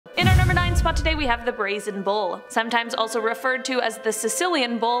spot today we have the Brazen Bull. Sometimes also referred to as the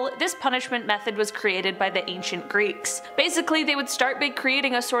Sicilian Bull, this punishment method was created by the ancient Greeks. Basically, they would start by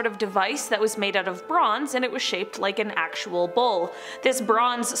creating a sort of device that was made out of bronze and it was shaped like an actual bull. This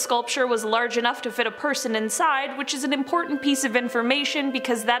bronze sculpture was large enough to fit a person inside, which is an important piece of information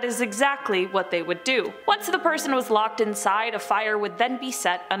because that is exactly what they would do. Once the person was locked inside, a fire would then be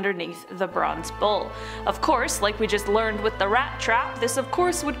set underneath the bronze bull. Of course, like we just learned with the rat trap, this of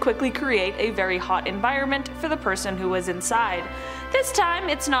course would quickly create a very hot environment for the person who was inside. This time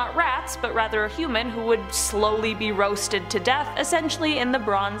it's not rats, but rather a human who would slowly be roasted to death, essentially in the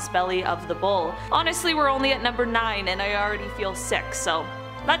bronze belly of the bull. Honestly, we're only at number 9 and I already feel sick, so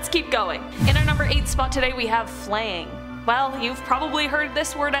let's keep going. In our number 8 spot today we have flaying. Well, you've probably heard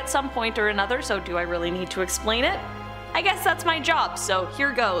this word at some point or another, so do I really need to explain it? I guess that's my job, so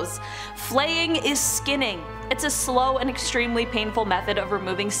here goes. Flaying is skinning. It's a slow and extremely painful method of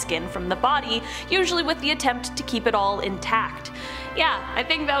removing skin from the body, usually with the attempt to keep it all intact. Yeah, I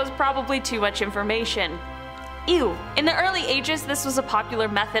think that was probably too much information. Ew. In the early ages, this was a popular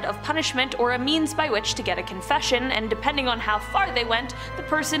method of punishment or a means by which to get a confession, and depending on how far they went, the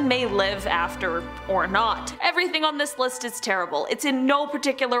person may live after or not. Everything on this list is terrible. It's in no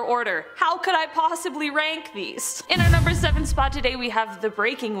particular order. How could I possibly rank these? In our number 7 spot today we have the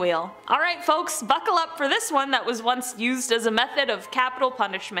breaking wheel. Alright folks, buckle up for this one that was once used as a method of capital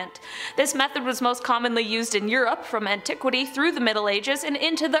punishment. This method was most commonly used in Europe from antiquity through the Middle Ages and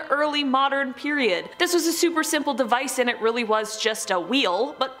into the early modern period. This was a super simple device and it really was just a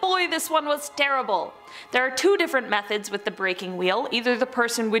wheel, but boy, this one was terrible. There are 2 different methods with the breaking wheel. Either the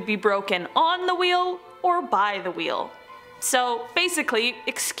person would be broken on the wheel or by the wheel. So basically,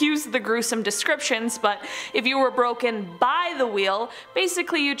 excuse the gruesome descriptions, but if you were broken by the wheel,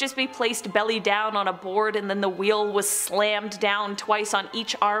 basically you'd just be placed belly down on a board and then the wheel was slammed down twice on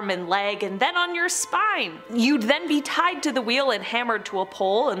each arm and leg and then on your spine. You'd then be tied to the wheel and hammered to a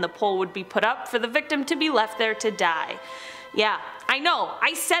pole, and the pole would be put up for the victim to be left there to die. Yeah, I know,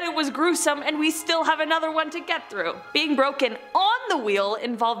 I said it was gruesome and we still have another one to get through. Being broken on the wheel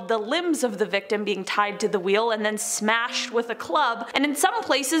involved the limbs of the victim being tied to the wheel and then smashed with a club, and in some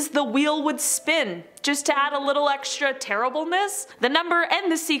places the wheel would spin. Just to add a little extra terribleness. The number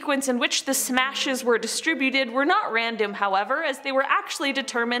and the sequence in which the smashes were distributed were not random, however, as they were actually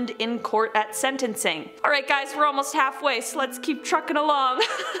determined in court at sentencing. Alright guys, we're almost halfway, so let's keep trucking along.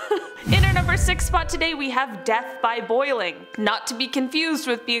 In our number 6 spot today we have death by boiling. Not to be confused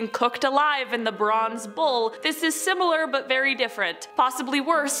with being cooked alive in the bronze bull, this is similar but very different. Possibly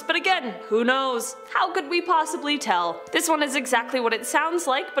worse, but again, who knows? How could we possibly tell? This one is exactly what it sounds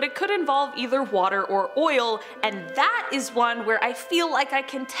like, but it could involve either water or oil, and that is one where I feel like I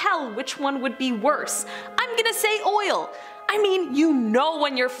can tell which one would be worse. I'm gonna say oil. I mean, you know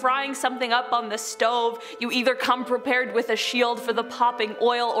when you're frying something up on the stove, you either come prepared with a shield for the popping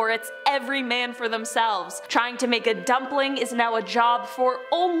oil or it's every man for themselves. Trying to make a dumpling is now a job for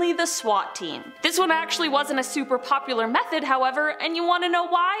only the SWAT team. This one actually wasn't a super popular method, however, and you wanna know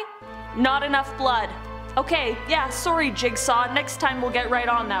why? Not enough blood. Okay, yeah, sorry Jigsaw, next time we'll get right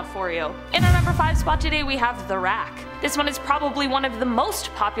on that for you. In our number 5 spot today we have the rack. This one is probably one of the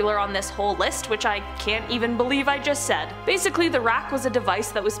most popular on this whole list, which I can't even believe I just said. Basically, the rack was a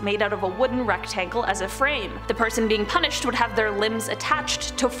device that was made out of a wooden rectangle as a frame. The person being punished would have their limbs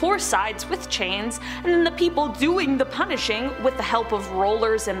attached to 4 sides with chains, and then the people doing the punishing, with the help of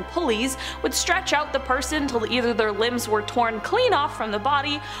rollers and pulleys, would stretch out the person till either their limbs were torn clean off from the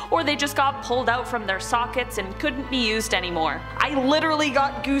body, or they just got pulled out from their sockets and couldn't be used anymore. I literally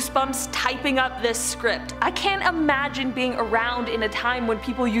got goosebumps typing up this script. I can't imagine being around in a time when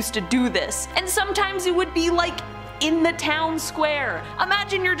people used to do this, and sometimes it would be like in the town square.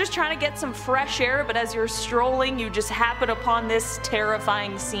 Imagine you're just trying to get some fresh air, but as you're strolling you just happen upon this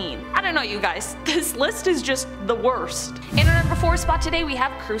terrifying scene. I don't know you guys, this list is just the worst. In our number 4 spot today we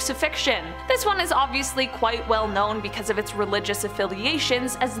have crucifixion. This one is obviously quite well known because of its religious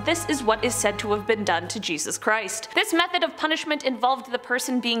affiliations, as this is what is said to have been done to Jesus Christ. This method of punishment involved the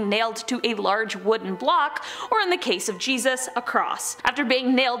person being nailed to a large wooden block, or in the case of Jesus, a cross. After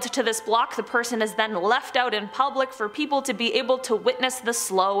being nailed to this block, the person is then left out in public for people to be able to witness the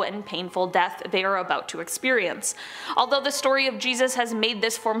slow and painful death they are about to experience. Although the story of Jesus has made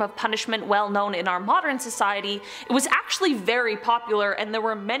this form of punishment well known in our modern society, it was actually very very popular, and there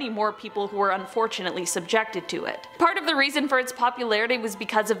were many more people who were unfortunately subjected to it. Part of the reason for its popularity was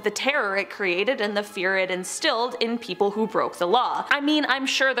because of the terror it created and the fear it instilled in people who broke the law. I mean, I'm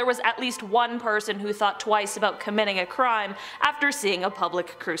sure there was at least one person who thought twice about committing a crime after seeing a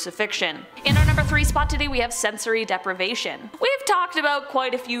public crucifixion. In our number 3 spot today we have sensory deprivation. We've talked about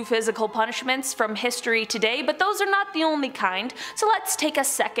quite a few physical punishments from history today, but those are not the only kind, so let's take a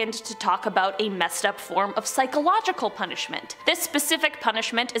second to talk about a messed up form of psychological punishment. This specific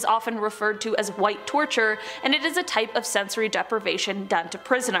punishment is often referred to as white torture, and it is a type of sensory deprivation done to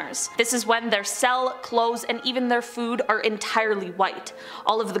prisoners. This is when their cell, clothes, and even their food are entirely white.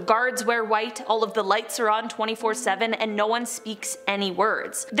 All of the guards wear white, all of the lights are on 24/7, and no one speaks any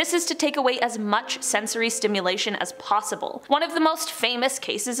words. This is to take away as much sensory stimulation as possible. One of the most famous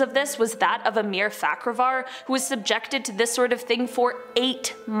cases of this was that of Amir Fakhravar, who was subjected to this sort of thing for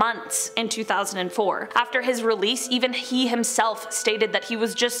 8 months in 2004. After his release, even he himself stated that he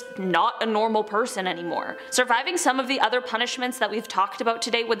was just not a normal person anymore. Surviving some of the other punishments that we've talked about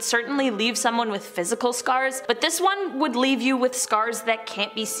today would certainly leave someone with physical scars, but this one would leave you with scars that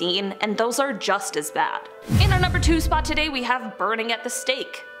can't be seen, and those are just as bad. In our number 2 spot today we have burning at the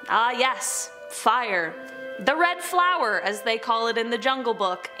stake. Ah yes, fire. The red flower, as they call it in the Jungle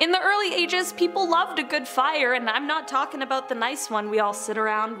Book. In the early ages, people loved a good fire, and I'm not talking about the nice one we all sit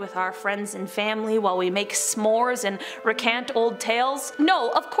around with our friends and family while we make s'mores and recant old tales. No,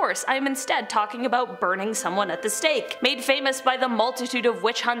 of course, I am instead talking about burning someone at the stake. Made famous by the multitude of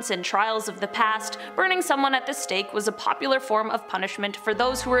witch hunts and trials of the past, burning someone at the stake was a popular form of punishment for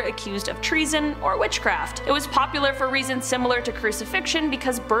those who were accused of treason or witchcraft. It was popular for reasons similar to crucifixion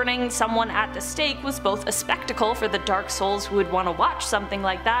because burning someone at the stake was both a spectacle for the dark souls who would want to watch something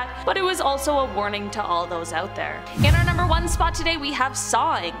like that, but it was also a warning to all those out there. In our number 1 spot today we have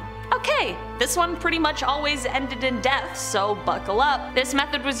sawing. Okay, this one pretty much always ended in death, so buckle up. This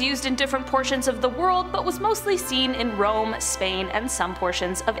method was used in different portions of the world, but was mostly seen in Rome, Spain, and some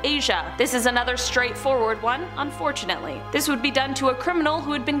portions of Asia. This is another straightforward one, unfortunately. This would be done to a criminal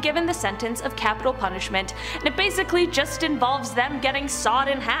who had been given the sentence of capital punishment, and it basically just involves them getting sawed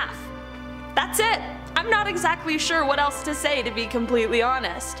in half. That's it! I'm not exactly sure what else to say, to be completely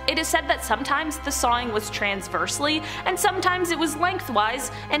honest. It is said that sometimes the sawing was transversely and sometimes it was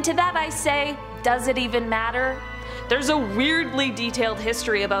lengthwise, and to that I say, does it even matter? There's a weirdly detailed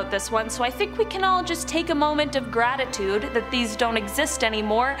history about this one, so I think we can all just take a moment of gratitude that these don't exist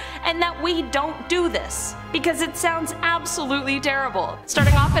anymore and that we don't do this, because it sounds absolutely terrible.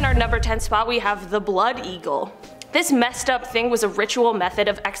 Starting off in our number 10 spot we have the blood eagle. This messed up thing was a ritual method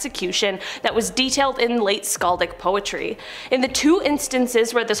of execution that was detailed in late skaldic poetry. In the 2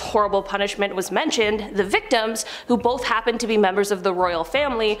 instances where this horrible punishment was mentioned, the victims, who both happened to be members of the royal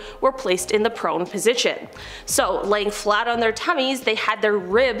family, were placed in the prone position. So, laying flat on their tummies, they had their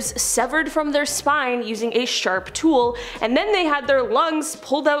ribs severed from their spine using a sharp tool, and then they had their lungs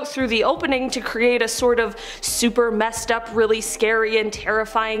pulled out through the opening to create a sort of super messed up, really scary and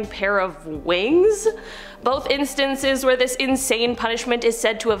terrifying pair of wings. Both instances where this insane punishment is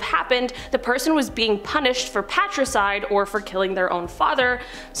said to have happened, the person was being punished for patricide or for killing their own father,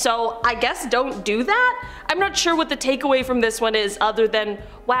 so I guess don't do that? I'm not sure what the takeaway from this one is other than,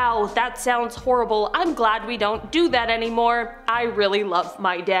 wow, that sounds horrible, I'm glad we don't do that anymore, I really love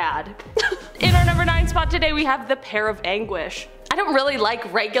my dad. In our number 9 spot today we have the pear of anguish. I don't really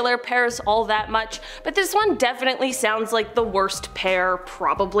like regular pears all that much, but this one definitely sounds like the worst pear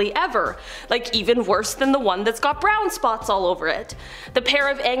probably ever. Like even worse than the one that's got brown spots all over it. The pear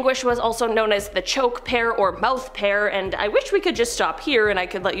of anguish was also known as the choke pear or mouth pear, and I wish we could just stop here and I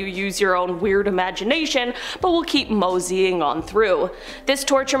could let you use your own weird imagination, but we'll keep moseying on through. This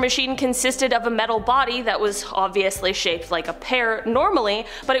torture machine consisted of a metal body that was obviously shaped like a pear normally,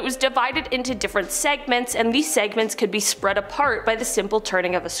 but it was divided into different segments, and these segments could be spread apart by the simple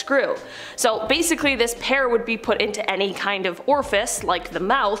turning of a screw. So basically this pear would be put into any kind of orifice, like the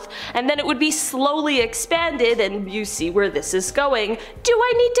mouth, and then it would be slowly expanded, and you see where this is going. Do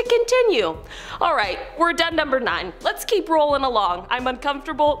I need to continue? Alright, we're done number 9. Let's keep rolling along. I'm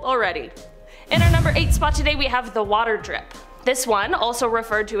uncomfortable already. In our number 8 spot today we have the water drip. This one, also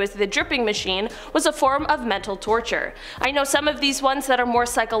referred to as the dripping machine, was a form of mental torture. I know some of these ones that are more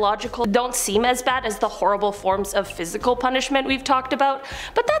psychological don't seem as bad as the horrible forms of physical punishment we've talked about,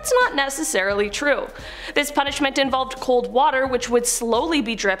 but that's not necessarily true. This punishment involved cold water which would slowly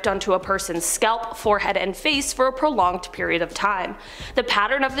be dripped onto a person's scalp, forehead, and face for a prolonged period of time. The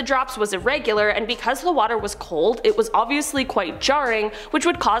pattern of the drops was irregular, and because the water was cold, it was obviously quite jarring, which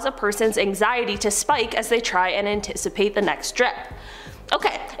would cause a person's anxiety to spike as they try and anticipate the next drip.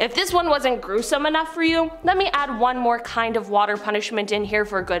 Okay, if this one wasn't gruesome enough for you, let me add one more kind of water punishment in here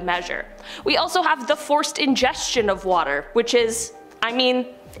for good measure. We also have the forced ingestion of water, which is,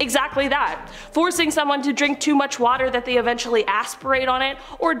 exactly that. Forcing someone to drink too much water that they eventually aspirate on it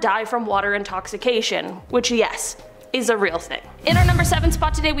or die from water intoxication, which yes, is a real thing. In our number 7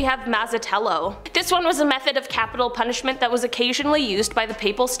 spot today we have Mazzatello. This one was a method of capital punishment that was occasionally used by the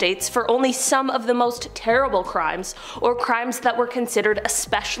Papal States for only some of the most terrible crimes, or crimes that were considered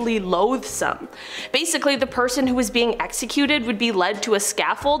especially loathsome. Basically, the person who was being executed would be led to a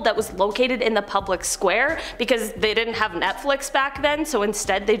scaffold that was located in the public square because they didn't have Netflix back then, so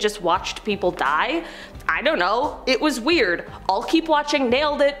instead they just watched people die. I don't know, it was weird. I'll keep watching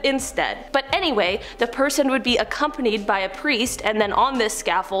Nailed It instead. But anyway, the person would be accompanied by a priest, and then on this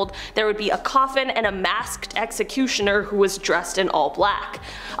scaffold there would be a coffin and a masked executioner who was dressed in all black.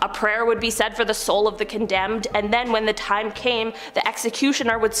 A prayer would be said for the soul of the condemned, and then when the time came, the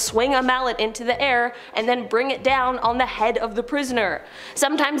executioner would swing a mallet into the air and then bring it down on the head of the prisoner.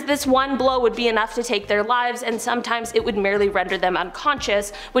 Sometimes this one blow would be enough to take their lives, and sometimes it would merely render them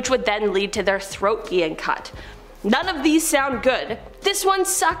unconscious, which would then lead to their throat being cut. None of these sound good. This one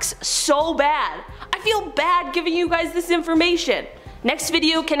sucks so bad. I feel bad giving you guys this information. Next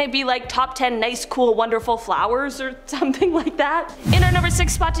video, can it be like top 10 nice, cool, wonderful flowers or something like that? In our number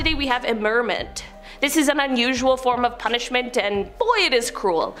 6 spot today we have immurement. This is an unusual form of punishment, and boy, it is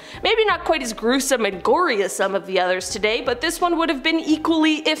cruel. Maybe not quite as gruesome and gory as some of the others today, but this one would have been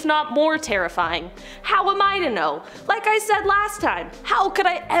equally, if not more, terrifying. How am I to know? Like I said last time, how could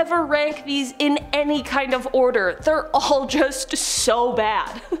I ever rank these in any kind of order? They're all just so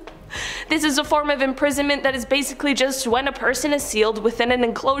bad. This is a form of imprisonment that is basically just when a person is sealed within an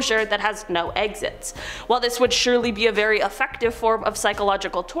enclosure that has no exits. While this would surely be a very effective form of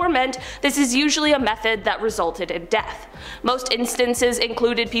psychological torment, this is usually a method that resulted in death. Most instances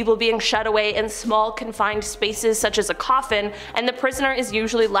included people being shut away in small confined spaces such as a coffin, and the prisoner is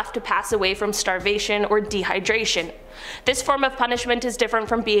usually left to pass away from starvation or dehydration. This form of punishment is different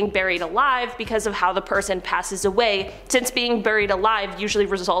from being buried alive because of how the person passes away, since being buried alive usually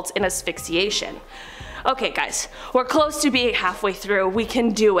results in asphyxiation. Okay guys, we're close to being halfway through, we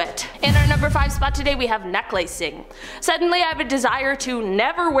can do it. In our number 5 spot today we have necklacing. Suddenly I have a desire to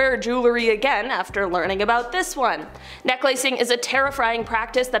never wear jewelry again after learning about this one. Necklacing is a terrifying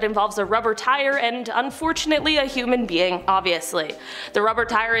practice that involves a rubber tire and, unfortunately, a human being, obviously. The rubber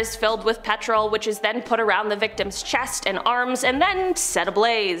tire is filled with petrol, which is then put around the victim's chest and arms and then set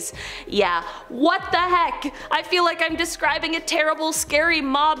ablaze. Yeah, what the heck? I feel like I'm describing a terrible, scary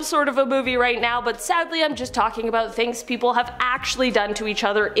mob sort of a movie right now, but sadly I'm just talking about things people have actually done to each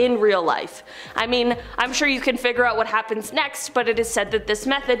other in real life. I'm sure you can figure out what happens next, but it is said that this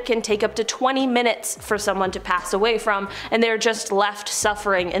method can take up to 20 minutes for someone to pass away from, and they're just left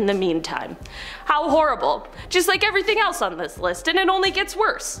suffering in the meantime. How horrible. Just like everything else on this list, and it only gets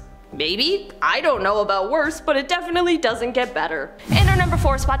worse. Maybe? I don't know about worse, but it definitely doesn't get better. In our number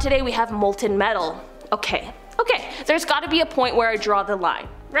 4 spot today we have molten metal. Okay, there's gotta be a point where I draw the line,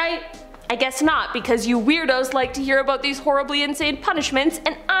 right? I guess not, because you weirdos like to hear about these horribly insane punishments,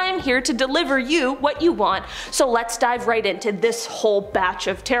 and I'm here to deliver you what you want, so let's dive right into this whole batch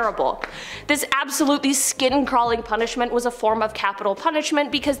of terrible. This absolutely skin-crawling punishment was a form of capital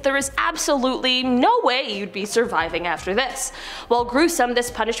punishment because there is absolutely no way you'd be surviving after this. While gruesome, this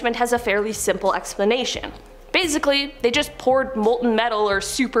punishment has a fairly simple explanation. Basically, they just poured molten metal or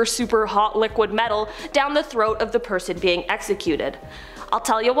super hot liquid metal down the throat of the person being executed. I'll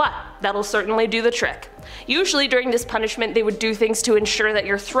tell you what, that'll certainly do the trick. Usually during this punishment they would do things to ensure that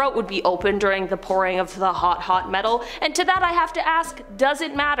your throat would be open during the pouring of the hot metal, and to that I have to ask, does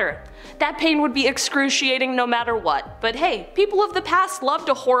it matter? That pain would be excruciating no matter what, but hey, people of the past loved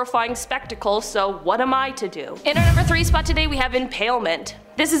a horrifying spectacle, so what am I to do? In our number 3 spot today we have impalement.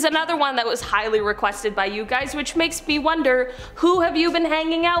 This is another one that was highly requested by you guys, which makes me wonder, who have you been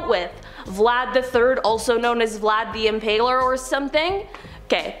hanging out with? Vlad III, also known as Vlad the Impaler or something?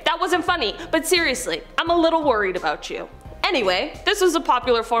 Okay, that wasn't funny, but seriously, I'm a little worried about you. Anyway, this was a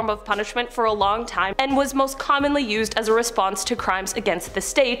popular form of punishment for a long time and was most commonly used as a response to crimes against the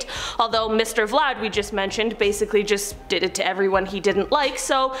state, although Mr. Vlad we just mentioned basically just did it to everyone he didn't like,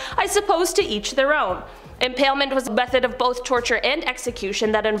 so I suppose to each their own. Impalement was a method of both torture and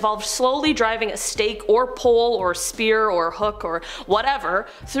execution that involved slowly driving a stake or pole or spear or hook or whatever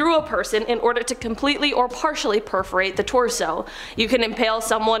through a person in order to completely or partially perforate the torso. You can impale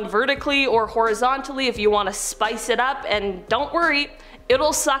someone vertically or horizontally if you want to spice it up, and don't worry,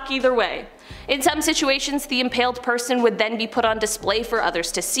 it'll suck either way. In some situations, the impaled person would then be put on display for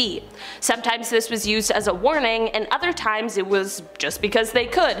others to see. Sometimes this was used as a warning, and other times it was just because they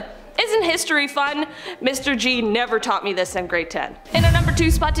could. Isn't history fun? Mr. G never taught me this in grade 10. In our number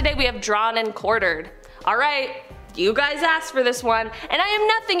 2 spot today we have drawn and quartered. Alright, you guys asked for this one, and I am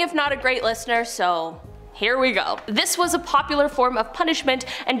nothing if not a great listener, so here we go. This was a popular form of punishment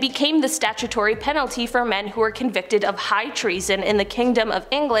and became the statutory penalty for men who were convicted of high treason in the Kingdom of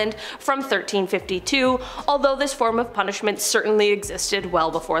England from 1352, although this form of punishment certainly existed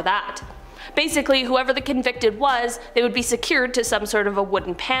well before that. Basically, whoever the convicted was, they would be secured to some sort of a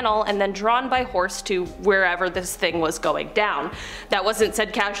wooden panel and then drawn by horse to wherever this thing was going down. That wasn't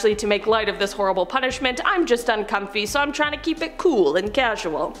said casually to make light of this horrible punishment, I'm just uncomfy, so I'm trying to keep it cool and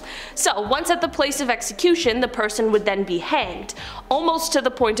casual. So once at the place of execution, the person would then be hanged, almost to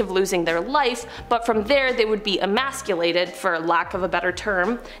the point of losing their life, but from there they would be emasculated, for lack of a better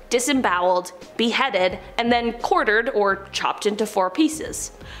term, disemboweled, beheaded, and then quartered or chopped into 4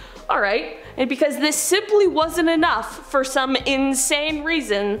 pieces. Alright, and because this simply wasn't enough for some insane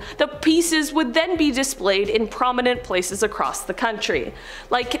reason, the pieces would then be displayed in prominent places across the country.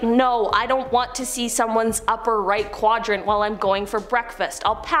 Like, no, I don't want to see someone's upper right quadrant while I'm going for breakfast.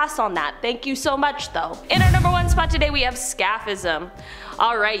 I'll pass on that. Thank you so much though. In our number 1 spot today we have scaphism.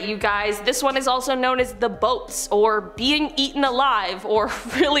 Alright you guys, this one is also known as the boats, or being eaten alive, or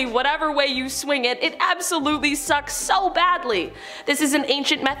really whatever way you swing it, it absolutely sucks so badly. This is an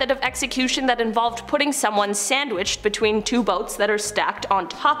ancient method of execution that involved putting someone sandwiched between 2 boats that are stacked on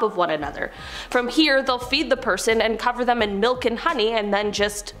top of one another. From here they'll feed the person and cover them in milk and honey and then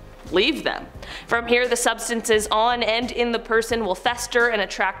just leave them. From here the substances on and in the person will fester and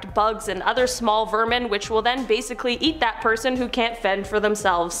attract bugs and other small vermin, which will then basically eat that person who can't fend for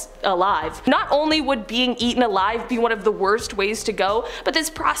themselves alive. Not only would being eaten alive be one of the worst ways to go, but this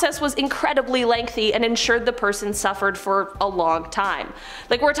process was incredibly lengthy and ensured the person suffered for a long time.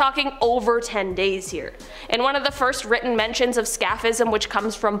 Like, we're talking over 10 days here. In one of the first written mentions of scaphism, which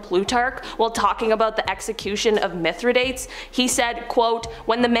comes from Plutarch, while talking about the execution of Mithridates, he said, quote,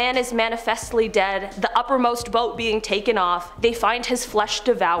 "When the man is manifestly dead, the uppermost boat being taken off, they find his flesh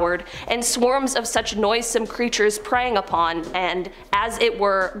devoured, and swarms of such noisome creatures preying upon, and, as it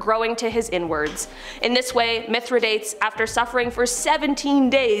were, growing to his inwards. In this way, Mithridates, after suffering for 17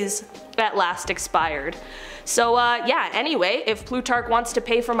 days, at last expired." So yeah, anyway, if Plutarch wants to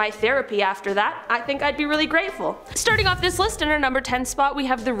pay for my therapy after that, I think I'd be really grateful. Starting off this list in our number 10 spot we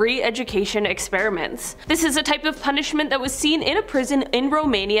have the re-education experiments. This is a type of punishment that was seen in a prison in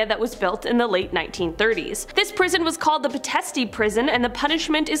Romania that was built in the late 1930s. This prison was called the Petesti prison, and the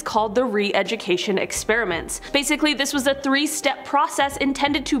punishment is called the re-education experiments. Basically, this was a 3-step process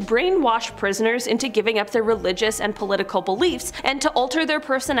intended to brainwash prisoners into giving up their religious and political beliefs, and to alter their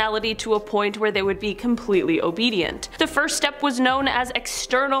personality to a point where they would be completely obedient. The first step was known as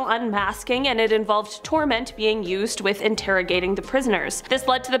external unmasking, and it involved torment being used with interrogating the prisoners. This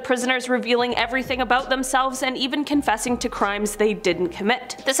led to the prisoners revealing everything about themselves and even confessing to crimes they didn't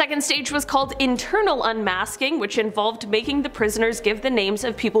commit. The second stage was called internal unmasking, which involved making the prisoners give the names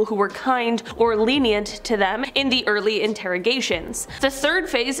of people who were kind or lenient to them in the early interrogations. The third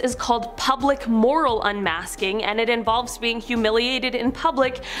phase is called public moral unmasking, and it involves being humiliated in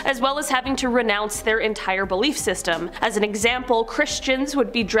public as well as having to renounce their entire belief system. As an example, Christians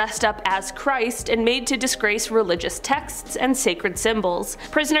would be dressed up as Christ and made to disgrace religious texts and sacred symbols.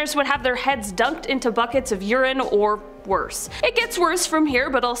 Prisoners would have their heads dunked into buckets of urine or worse. It gets worse from here,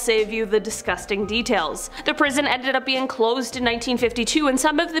 but I'll save you the disgusting details. The prison ended up being closed in 1952, and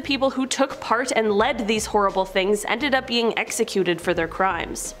some of the people who took part and led these horrible things ended up being executed for their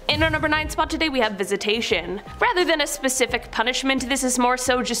crimes. In our number 9 spot today we have visitation. Rather than a specific punishment, this is more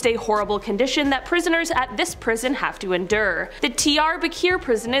so just a horrible condition that prisoners at this prison have to endure. The Diyarbakir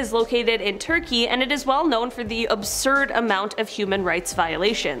prison is located in Turkey, and it is well known for the absurd amount of human rights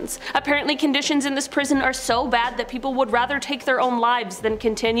violations. Apparently, conditions in this prison are so bad that people would rather take their own lives than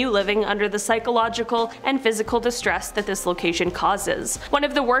continue living under the psychological and physical distress that this location causes. One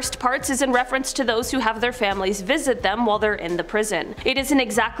of the worst parts is in reference to those who have their families visit them while they're in the prison. It isn't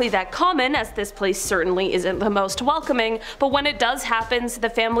exactly that common, as this place certainly isn't the most welcoming, but when it does happen, the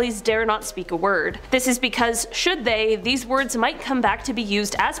families dare not speak a word. This is because, should they, these words might come back to be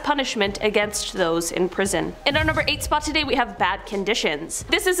used as punishment against those in prison. In our number 8 spot today we have bad conditions.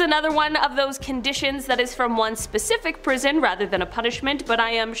 This is another one of those conditions that is from one specific specific prison rather than a punishment, but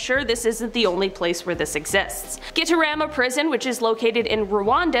I am sure this isn't the only place where this exists. Gitarama Prison, which is located in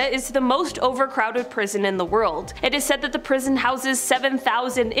Rwanda, is the most overcrowded prison in the world. It is said that the prison houses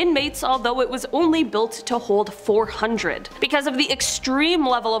 7,000 inmates, although it was only built to hold 400. Because of the extreme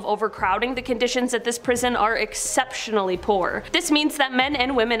level of overcrowding, the conditions at this prison are exceptionally poor. This means that men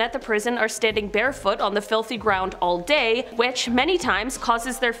and women at the prison are standing barefoot on the filthy ground all day, which many times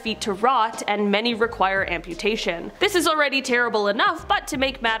causes their feet to rot, and many require amputation. This is already terrible enough, but to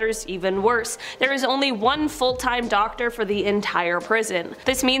make matters even worse, there is only one full-time doctor for the entire prison.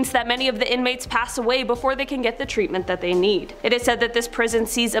 This means that many of the inmates pass away before they can get the treatment that they need. It is said that this prison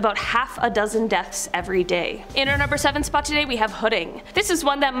sees about half a dozen deaths every day. In our number 7 spot today we have hooding. This is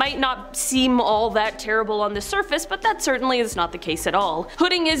one that might not seem all that terrible on the surface, but that certainly is not the case at all.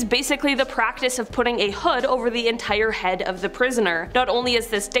 Hooding is basically the practice of putting a hood over the entire head of the prisoner. Not only is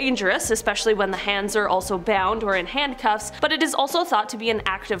this dangerous, especially when the hands are also bound or in handcuffs, but it is also thought to be an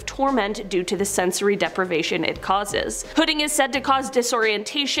act of torment due to the sensory deprivation it causes. Hooding is said to cause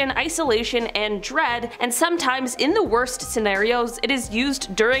disorientation, isolation, and dread, and sometimes in the worst scenarios it is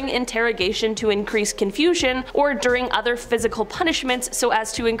used during interrogation to increase confusion or during other physical punishments so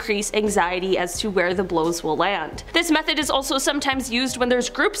as to increase anxiety as to where the blows will land. This method is also sometimes used when there's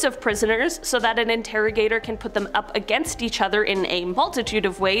groups of prisoners so that an interrogator can put them up against each other in a multitude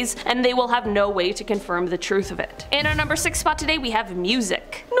of ways and they will have no way to confirm the truth of it. In our number 6 spot today we have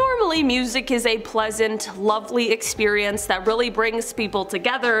music. Normally music is a pleasant, lovely experience that really brings people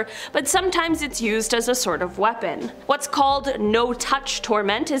together, but sometimes it's used as a sort of weapon. What's called no-touch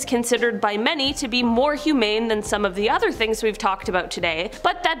torment is considered by many to be more humane than some of the other things we've talked about today,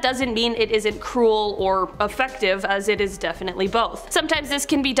 but that doesn't mean it isn't cruel or effective, as it is definitely both. Sometimes this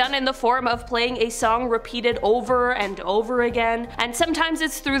can be done in the form of playing a song repeated over and over again, and sometimes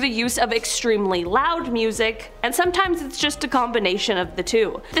it's through the use of extremely loud music, and sometimes it's just a combination of the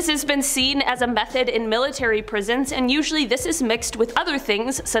two. This has been seen as a method in military prisons, and usually this is mixed with other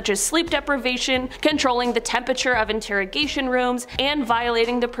things such as sleep deprivation, controlling the temperature of interrogation rooms, and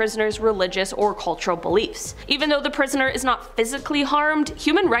violating the prisoner's religious or cultural beliefs. Even though the prisoner is not physically harmed,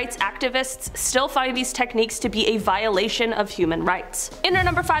 human rights activists still find these techniques to be a violation of human rights. In our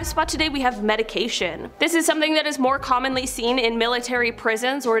number 5 spot today we have medication. This is something that is more commonly seen in military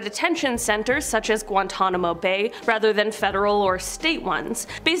prisons or detention centers such as Guantanamo Bay rather than federal or state ones.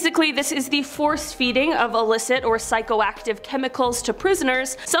 Basically, this is the force feeding of illicit or psychoactive chemicals to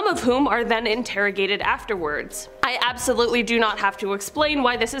prisoners, some of whom are then interrogated afterwards. I absolutely do not have to explain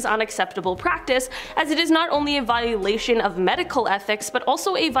why this is unacceptable practice, as it is not only a violation of medical ethics but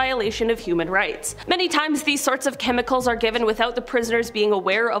also a violation of human rights. Many times these sorts of chemicals are given without the prisoners being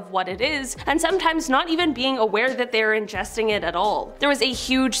aware of what it is, and sometimes not even being aware that they are ingesting it at all. There was a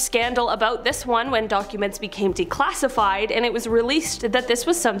huge scandal about this one when documents became declassified, and it was released that this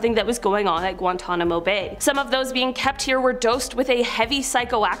was something that was going on at Guantanamo Bay. Some of those being kept here were dosed with a heavy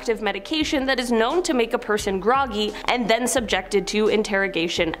psychoactive medication that is known to make a person groggy and then subjected to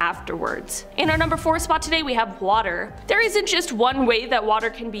interrogation afterwards. In our number 4 spot today we have water. There isn't just one way that water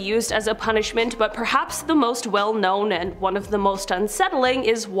can be used as a punishment, but perhaps the most well known and one of the most unsettling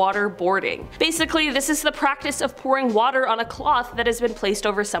is waterboarding. Basically, this is the practice of pouring water on a cloth that has been placed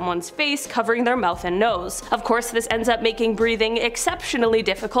over someone's face, covering their mouth and nose. Of course, this ends up making breathing exceptionally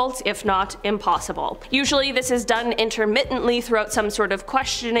difficult, if not impossible. Usually this is done intermittently throughout some sort of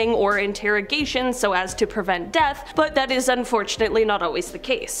questioning or interrogation so as to prevent death, but that is unfortunately not always the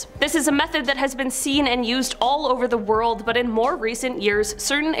case. This is a method that has been seen and used all over the world, but in more recent years,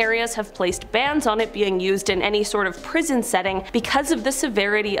 certain areas have placed bans on it being used in any sort of prison setting because of the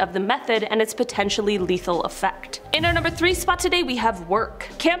severity of the method and its potentially lethal effect. In our number 3 spot today we have work.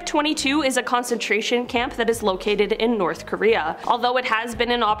 Camp 22 is a concentration camp that is located in North Korea. Although it has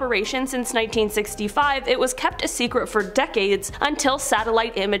been in operation since 1965, it was kept a secret for decades until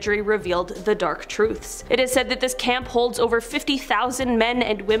satellite imagery revealed the dark truths. It is said that this camp holds over 50,000 men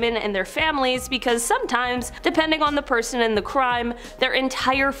and women and their families because sometimes, depending on the person and the crime, their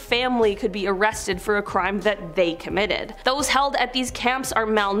entire family could be arrested for a crime that they committed. Those held at these camps are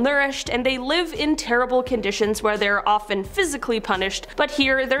malnourished and they live in terrible conditions where they're often physically punished, but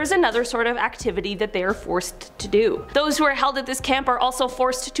here there's another sort of activity that they are forced to do. Those who are held at this camp are also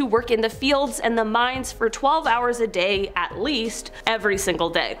forced to work in the fields and the mines for 12 hours a day at least, every single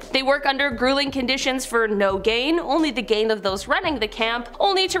day. They work under grueling conditions for no gain, only the gain of those running the camp,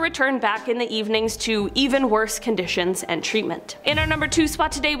 only to return back in the evenings to even worse conditions and treatment. In our number 2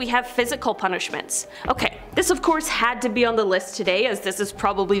 spot today we have physical punishments. Okay, This of course had to be on the list today, as this is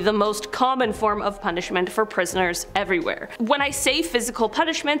probably the most common form of punishment for prisoners everywhere. When I say physical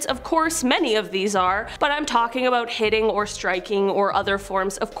punishments, of course many of these are, but I'm talking about hitting or striking or other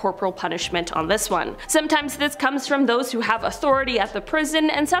forms of corporal punishment on this one. Sometimes this comes from those who have authority at the prison,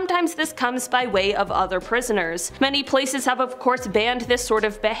 and sometimes this comes by way of other prisoners. Many places have of course banned this sort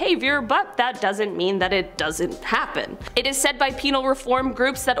of behavior, but that doesn't mean that it doesn't happen. It is said by penal reform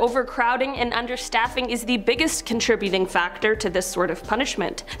groups that overcrowding and understaffing is the biggest contributing factor to this sort of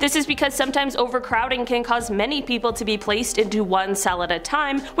punishment. This is because sometimes overcrowding can cause many people to be placed into one cell at a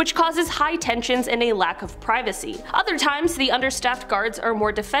time, which causes high tensions and a lack of privacy. Other times, the understaffed guards are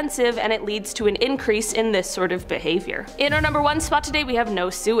more defensive and it leads to an increase in this sort of behavior. In our number 1 spot today we have no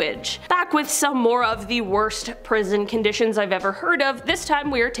sewage. Back with some more of the worst prison conditions I've ever heard of, this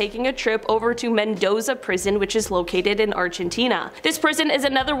time we are taking a trip over to Mendoza prison, which is located in Argentina. This prison is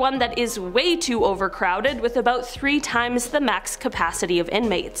another one that is way too overcrowded, with about 3 times the max capacity of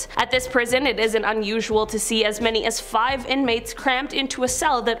inmates. At this prison, it isn't unusual to see as many as 5 inmates crammed into a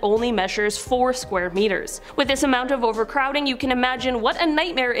cell that only measures 4 square meters. With this amount of overcrowding, you can imagine what a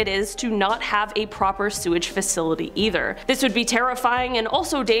nightmare it is to not have a proper sewage facility either. This would be terrifying and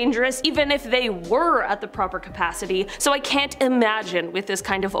also dangerous even if they were at the proper capacity, so I can't imagine with this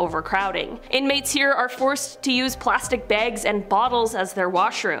kind of overcrowding. Inmates here are forced to use plastic bags and bottles as their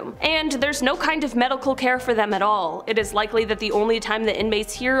washroom, and there's no kind of medical care for them at all. It is likely that the only time the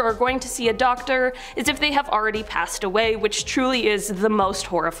inmates here are going to see a doctor is if they have already passed away, which truly is the most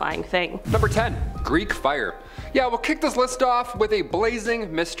horrifying thing. Number 10. Greek fire. Yeah, we'll kick this list off with a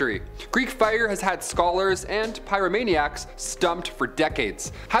blazing mystery. Greek fire has had scholars and pyromaniacs stumped for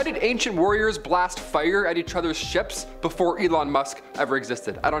decades. How did ancient warriors blast fire at each other's ships before Elon Musk ever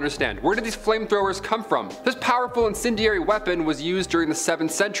existed? I don't understand. Where did these flamethrowers come from? This powerful incendiary weapon was used during the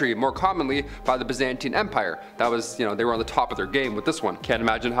 7th century, more commonly by the Byzantine Empire. That was, they were on the top of their game with this one. Can't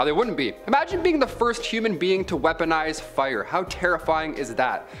imagine how they wouldn't be. Imagine being the first human being to weaponize fire. How terrifying is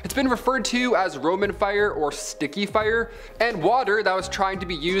that? It's been referred to as Roman fire or sticky fire, and water that was trying to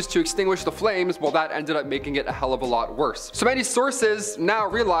be used to extinguish the flames, well, that ended up making it a hell of a lot worse. So many sources now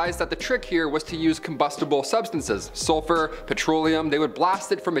realize that the trick here was to use combustible substances, sulfur, petroleum. They would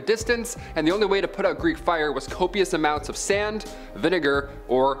blast it from a distance, and the only way to put out Greek fire was copious amounts of sand, vinegar,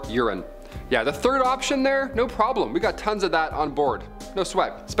 or urine. Yeah, the third option there, no problem. We got tons of that on board. No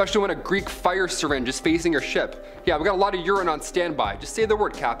sweat. Especially when a Greek fire syringe is facing your ship. Yeah, we got a lot of urine on standby. Just say the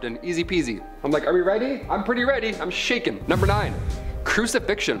word, Captain. Easy peasy. I'm like, are we ready? I'm pretty ready. I'm shaking. Number 9.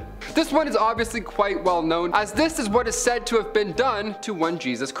 Crucifixion. This one is obviously quite well known, as this is what is said to have been done to one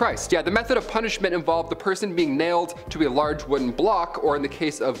Jesus Christ. Yeah, the method of punishment involved the person being nailed to a large wooden block, or in the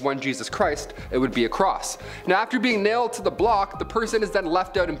case of one Jesus Christ, it would be a cross. Now, after being nailed to the block, the person is then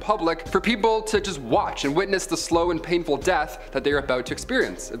left out in public for people to just watch and witness the slow and painful death that they are about to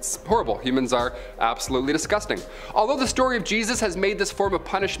experience. It's horrible. Humans are absolutely disgusting. Although the story of Jesus has made this form of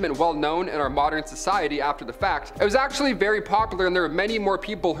punishment well known in our modern society after the fact, it was actually very popular, and there were many more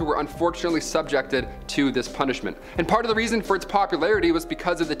people who were unfortunately subjected to this punishment. And part of the reason for its popularity was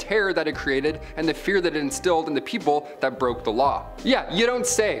because of the terror that it created and the fear that it instilled in the people that broke the law. Yeah, you don't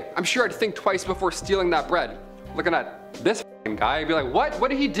say. I'm sure I'd think twice before stealing that bread. Looking at this guy, I'd be like, what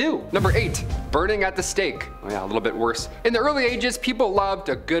did he do? Number 8, burning at the stake. Oh yeah, a little bit worse. In the early ages, people loved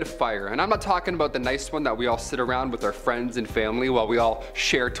a good fire, and I'm not talking about the nice one that we all sit around with our friends and family while we all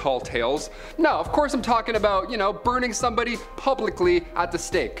share tall tales. No, of course I'm talking about, burning somebody publicly at the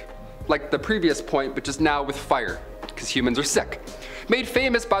stake. Like the previous point, but just now with fire, because humans are sick. Made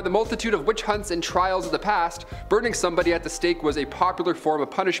famous by the multitude of witch hunts and trials of the past, burning somebody at the stake was a popular form of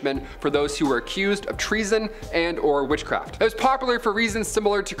punishment for those who were accused of treason and or witchcraft. It was popular for reasons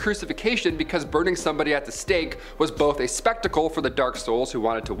similar to crucifixion, because burning somebody at the stake was both a spectacle for the dark souls who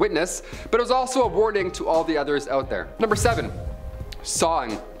wanted to witness, but it was also a warning to all the others out there. Number 7.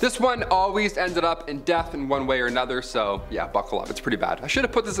 Sawing. This one always ended up in death in one way or another, so yeah, buckle up, it's pretty bad. I should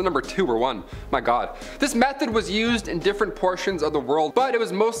have put this at number 2 or 1, my god. This method was used in different portions of the world, but it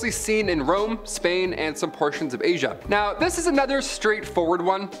was mostly seen in Rome, Spain, and some portions of Asia. Now, this is another straightforward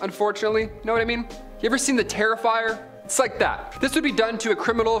one, unfortunately, you know what I mean? You ever seen the Terrifier? It's like that. This would be done to a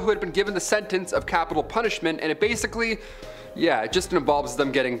criminal who had been given the sentence of capital punishment, and it basically, yeah, it just involves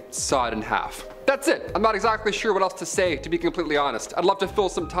them getting sawed in half. That's it. I'm not exactly sure what else to say, to be completely honest. I'd love to fill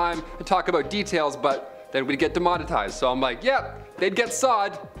some time and talk about details, but then we'd get demonetized. So I'm like, yeah, they'd get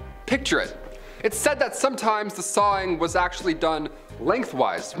sawed. Picture it. It's said that sometimes the sawing was actually done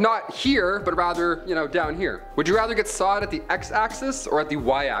lengthwise. Not here, but rather, down here. Would you rather get sawed at the x-axis or at the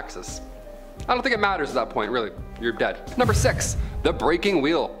y-axis? I don't think it matters at that point, really. You're dead. Number 6, The breaking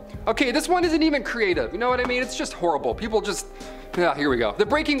wheel. Okay, this one isn't even creative, you know what I mean? It's just horrible. People just, yeah, here we go. The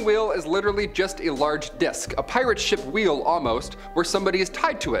breaking wheel is literally just a large disc, a pirate ship wheel almost, where somebody is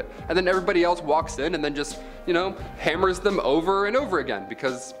tied to it. And then everybody else walks in and then just, you know, hammers them over and over again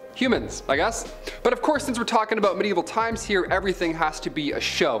because humans, I guess. But of course, since we're talking about medieval times here, everything has to be a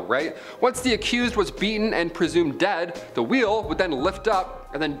show, right? Once the accused was beaten and presumed dead, the wheel would then lift up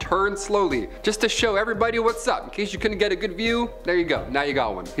and then turn slowly, just to show everybody what's up. In case you couldn't get a good view, there you go, now you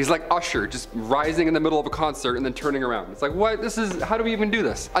got one. He's like Usher, just rising in the middle of a concert and then turning around. It's like, what? This is, how do we even do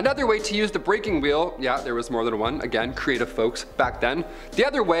this? Another way to use the breaking wheel, yeah, there was more than one, again, creative folks back then. The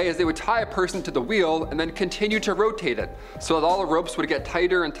other way is they would tie a person to the wheel and then continue to rotate it, so that all the ropes would get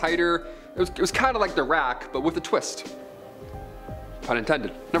tighter and tighter. It was kind of like the rack, but with a twist. Pun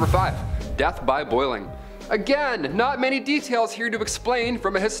intended. Number 5, death by boiling. Again, not many details here to explain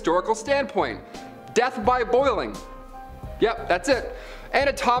from a historical standpoint. Death by boiling. Yep, that's it.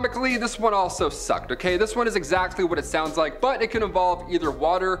 Anatomically, this one also sucked, okay? This one is exactly what it sounds like, but it can involve either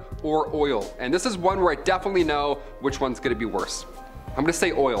water or oil. And this is one where I definitely know which one's gonna be worse. I'm gonna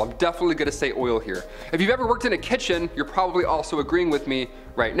say oil. I'm definitely gonna say oil here. If you've ever worked in a kitchen, you're probably also agreeing with me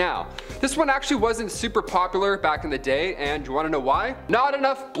right now. This one actually wasn't super popular back in the day, and you wanna know why? Not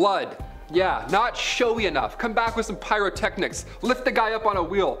enough blood. Yeah, not showy enough. Come back with some pyrotechnics. Lift the guy up on a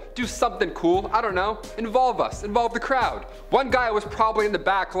wheel. Do something cool. I don't know. Involve us. Involve the crowd. One guy was probably in the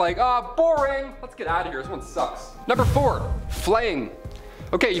back like, boring. Let's get out of here. This one sucks. Number 4, flaying.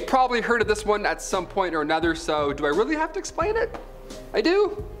 Okay, you've probably heard of this one at some point or another, so do I really have to explain it? I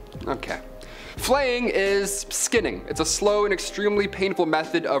do? Okay. Flaying is skinning. It's a slow and extremely painful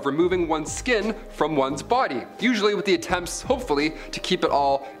method of removing one's skin from one's body, usually with the attempts, hopefully, to keep it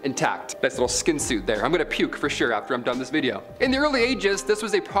all intact. Nice little skin suit there. I'm gonna puke for sure after I'm done this video. In the early ages, this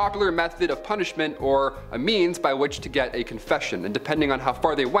was a popular method of punishment or a means by which to get a confession, and depending on how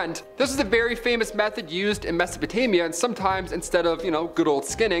far they went, this is a very famous method used in Mesopotamia, and sometimes instead of, you know, good old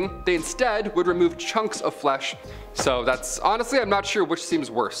skinning, they instead would remove chunks of flesh. So that's, honestly, I'm not sure which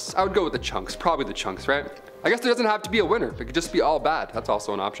seems worse. I would go with the chunks, probably the chunks, right? I guess there doesn't have to be a winner. It could just be all bad. That's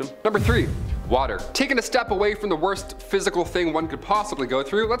also an option. Number 3, water. Taking a step away from the worst physical thing one could possibly go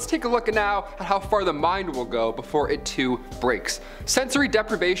through, let's take a look now at how far the mind will go before it too breaks. Sensory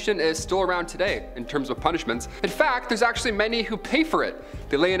deprivation is still around today in terms of punishments. In fact, there's actually many who pay for it.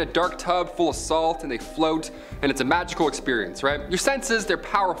 They lay in a dark tub full of salt and they float, and it's a magical experience, right? Your senses, they're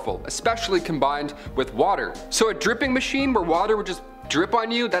powerful, especially combined with water. So a dripping machine where water would just drip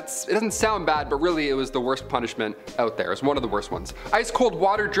on you, it doesn't sound bad, but really it was the worst punishment out there. It's one of the worst ones. Ice cold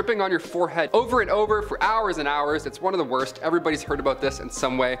water dripping on your forehead over and over for hours and hours. It's one of the worst. Everybody's heard about this in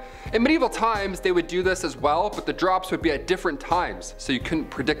some way. In medieval times, they would do this as well, but the drops would be at different times, so you couldn't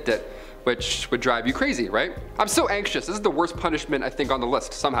predict it, which would drive you crazy, right? I'm so anxious. This is the worst punishment, I think, on the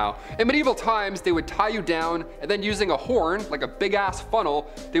list somehow. In medieval times, they would tie you down, and then using a horn, like a big ass funnel,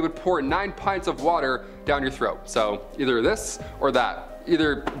 they would pour 9 pints of water down your throat. So either this or that.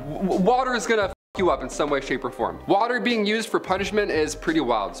 Either water is gonna f you up in some way, shape, or form. Water being used for punishment is pretty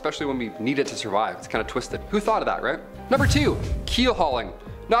wild, especially when we need it to survive. It's kind of twisted. Who thought of that, right? Number 2, keel hauling.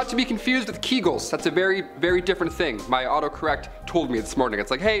 Not to be confused with Kegels. That's a very, very different thing. My autocorrect told me this morning.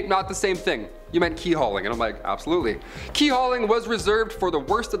 It's like, hey, not the same thing. You meant key hauling. And I'm like, absolutely. Key hauling was reserved for the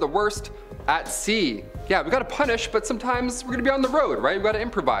worst of the worst at sea. Yeah, we gotta punish, but sometimes we're gonna be on the road, right? We gotta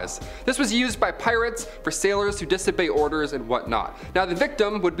improvise. This was used by pirates for sailors who disobey orders and whatnot. Now the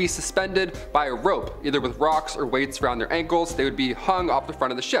victim would be suspended by a rope, either with rocks or weights around their ankles. They would be hung off the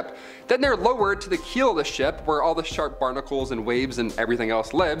front of the ship. Then they're lowered to the keel of the ship where all the sharp barnacles and waves and everything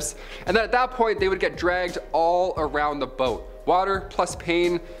else lives. And then at that point, they would get dragged all around the boat. Water plus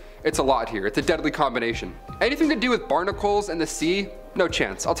pain, it's a lot here. It's a deadly combination. Anything to do with barnacles and the sea, no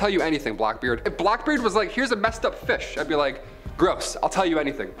chance. I'll tell you anything, Blackbeard. If Blackbeard was like, here's a messed up fish, I'd be like, gross, I'll tell you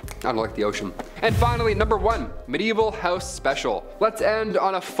anything. I don't like the ocean. And finally, number 1, medieval house special. Let's end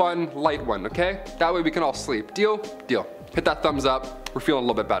on a fun, light one, okay? That way we can all sleep. Deal? Deal. Hit that thumbs up. We're feeling a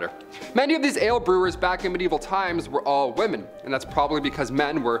little bit better. Many of these ale brewers back in medieval times were all women, and that's probably because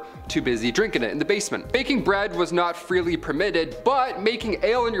men were too busy drinking it in the basement. Baking bread was not freely permitted, but making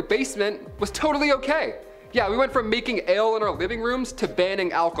ale in your basement was totally okay. Yeah, we went from making ale in our living rooms to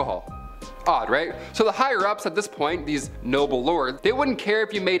banning alcohol. Odd, right? So the higher ups at this point, these noble lords, they wouldn't care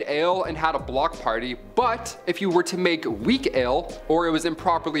if you made ale and had a block party, but if you were to make weak ale, or it was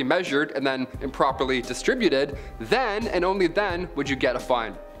improperly measured and then improperly distributed, then and only then would you get a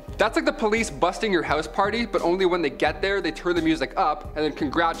fine. That's like the police busting your house party, but only when they get there, they turn the music up and then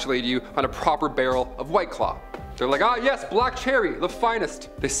congratulate you on a proper barrel of White Claw. They're like, ah yes, black cherry, the finest.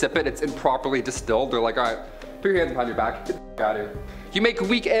 They sip it, it's improperly distilled. They're like, all right, Put your hands behind your back. Get the out of here. You make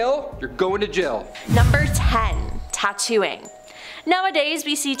weak ale, you're going to jail. Number 10. Tattooing. Nowadays,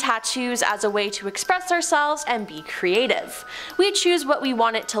 we see tattoos as a way to express ourselves and be creative. We choose what we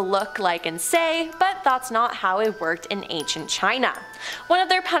want it to look like and say, but that's not how it worked in ancient China. One of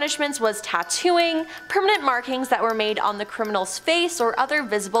their punishments was tattooing, permanent markings that were made on the criminal's face or other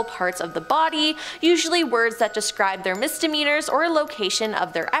visible parts of the body, usually words that describe their misdemeanors or a location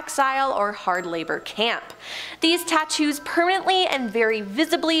of their exile or hard labor camp. These tattoos permanently and very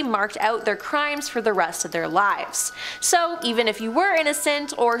visibly marked out their crimes for the rest of their lives. So even if you were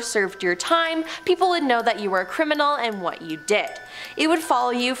innocent or served your time, people would know that you were a criminal and what you did. It would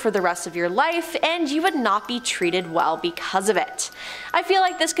follow you for the rest of your life, and you would not be treated well because of it. I feel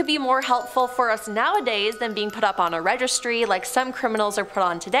like this could be more helpful for us nowadays than being put up on a registry like some criminals are put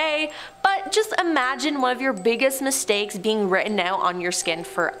on today, but just imagine one of your biggest mistakes being written out on your skin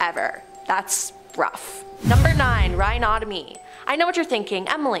forever. That's rough. Number 9. Rhinotomy. I know what you're thinking,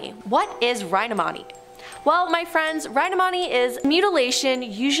 Emily, what is rhinotomy? Well, my friends, rhinotomy is mutilation,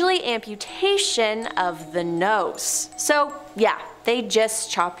 usually amputation of the nose. So yeah, they just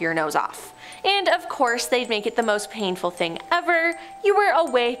chop your nose off. And of course, they'd make it the most painful thing ever. You were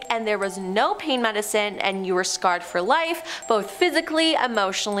awake and there was no pain medicine and you were scarred for life, both physically,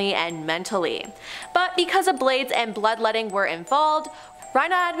 emotionally, and mentally. But because of blades and bloodletting were involved,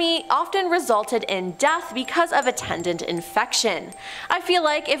 rhinotomy often resulted in death because of a tendon infection. I feel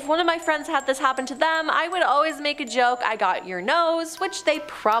like if one of my friends had this happen to them, I would always make a joke, "I got your nose," which they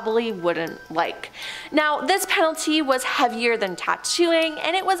probably wouldn't like. Now, this penalty was heavier than tattooing,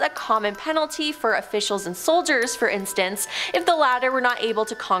 and it was a common penalty for officials and soldiers, for instance, if the latter were not able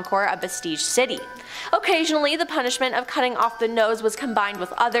to conquer a besieged city. Occasionally, the punishment of cutting off the nose was combined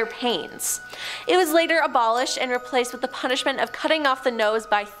with other pains. It was later abolished and replaced with the punishment of cutting off the nose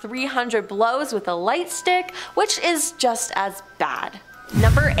by 300 blows with a light stick, which is just as bad.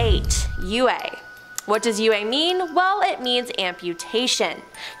 Number 8. Yue. What does yue mean? Well, it means amputation.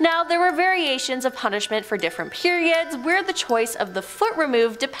 Now, there were variations of punishment for different periods where the choice of the foot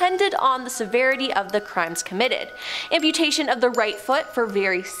removed depended on the severity of the crimes committed. Amputation of the right foot for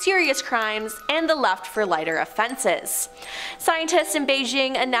very serious crimes and the left for lighter offenses. Scientists in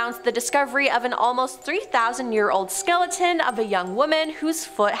Beijing announced the discovery of an almost 3,000-year-old skeleton of a young woman whose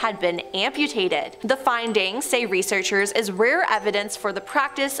foot had been amputated. The finding, say researchers, is rare evidence for the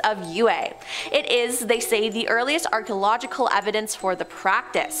practice of yue. It is, they say, the earliest archaeological evidence for the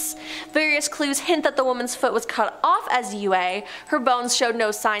practice. Various clues hint that the woman's foot was cut off as yue, her bones showed no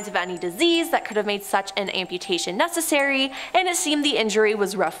signs of any disease that could have made such an amputation necessary, and it seemed the injury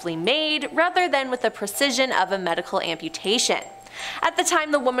was roughly made, rather than with the precision of a medical amputation. At the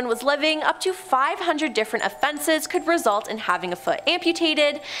time the woman was living, up to 500 different offenses could result in having a foot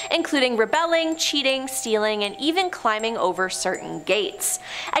amputated, including rebelling, cheating, stealing, and even climbing over certain gates.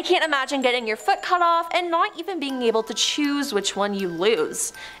 I can't imagine getting your foot cut off and not even being able to choose which one you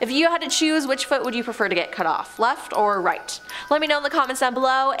lose. If you had to choose, which foot would you prefer to get cut off, left or right? Let me know in the comments down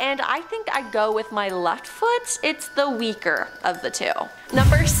below, and I think I'd go with my left foot. It's the weaker of the two.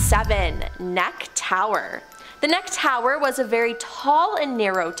 Number 7. Neck tower. The neck tower was a very tall and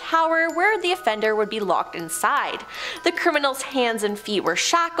narrow tower where the offender would be locked inside. The criminal's hands and feet were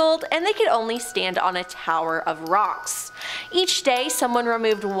shackled, and they could only stand on a tower of rocks. Each day, someone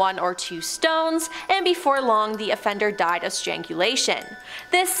removed 1 or 2 stones, and before long, the offender died of strangulation.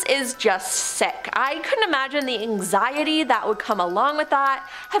 This is just sick. I couldn't imagine the anxiety that would come along with that.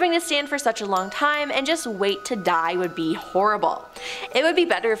 Having to stand for such a long time and just wait to die would be horrible. It would be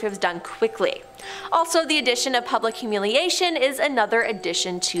better if it was done quickly. Also, the addition of public humiliation is another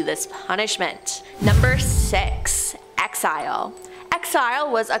addition to this punishment. Number 6. Exile. Exile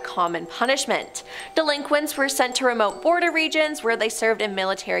was a common punishment. Delinquents were sent to remote border regions where they served in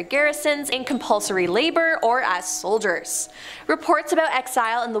military garrisons in compulsory labor or as soldiers. Reports about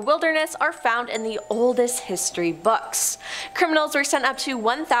exile in the wilderness are found in the oldest history books. Criminals were sent up to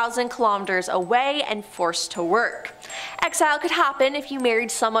 1,000 kilometers away and forced to work. Exile could happen if you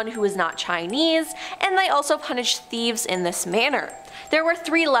married someone who was not Chinese, and they also punished thieves in this manner. There were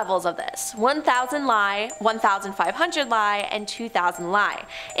 3 levels of this: 1,000 Lai, 1,500 Lai, and 2,000 Lai,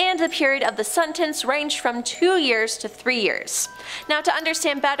 and the period of the sentence ranged from 2 years to 3 years. Now, to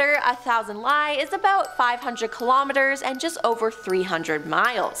understand better, 1,000 Lai is about 500 kilometers and just over 300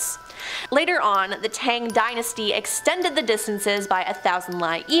 miles. Later on, the Tang dynasty extended the distances by 1,000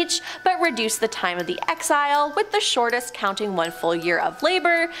 Lai each, but reduced the time of the exile, with the shortest counting 1 full year of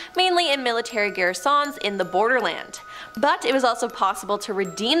labor, mainly in military garrisons in the borderland. But it was also possible to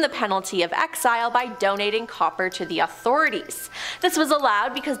redeem the penalty of exile by donating copper to the authorities. This was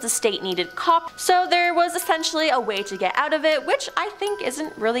allowed because the state needed copper, so there was essentially a way to get out of it, which I think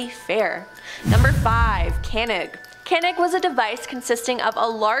isn't really fair. Number 5. Cannig. Cannig was a device consisting of a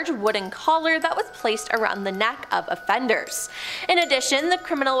large wooden collar that was placed around the neck of offenders. In addition, the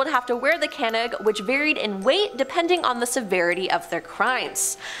criminal would have to wear the cannig, which varied in weight depending on the severity of their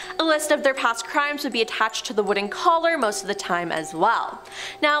crimes. A list of their past crimes would be attached to the wooden collar most of the time as well.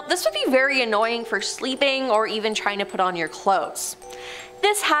 Now, this would be very annoying for sleeping or even trying to put on your clothes.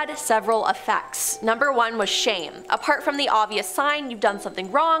 This had several effects. Number 1 was shame. Apart from the obvious sign you've done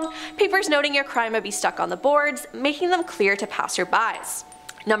something wrong, papers noting your crime would be stuck on the boards, making them clear to passerbys.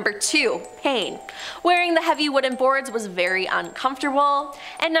 Number 2, pain. Wearing the heavy wooden boards was very uncomfortable.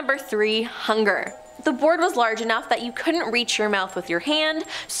 And number 3, hunger. The board was large enough that you couldn't reach your mouth with your hand,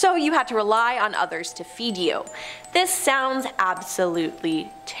 so you had to rely on others to feed you. This sounds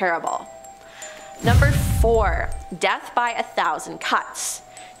absolutely terrible. Number 4, death by 1,000 cuts.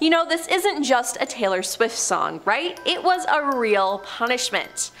 You know, this isn't just a Taylor Swift song, right? It was a real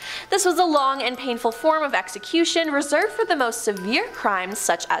punishment. This was a long and painful form of execution reserved for the most severe crimes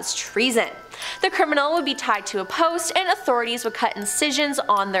such as treason. The criminal would be tied to a post and authorities would cut incisions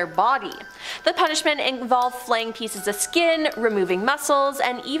on their body. The punishment involved flaying pieces of skin, removing muscles,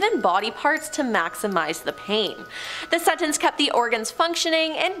 and even body parts to maximize the pain. The sentence kept the organs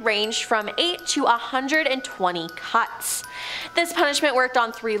functioning and ranged from 8 to 120 cuts. This punishment worked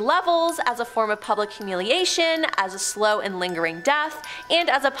on 3 levels: as a form of public humiliation, as a slow and lingering death, and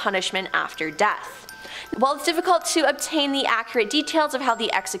as a punishment after death. While it's difficult to obtain the accurate details of how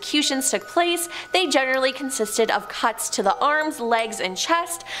the executions took place, they generally consisted of cuts to the arms, legs, and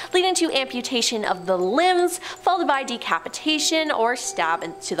chest, leading to amputation of the limbs, followed by decapitation or stab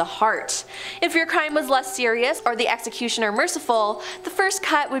into the heart. If your crime was less serious or the executioner merciful, the first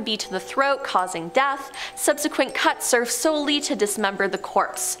cut would be to the throat, causing death. Subsequent cuts serve solely to dismember the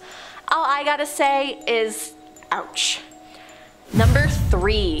corpse. All I gotta say is, ouch. Number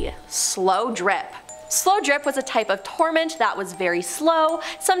 3, slow drip. Slow drip was a type of torment that was very slow,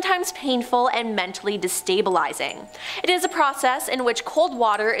 sometimes painful, and mentally destabilizing. It is a process in which cold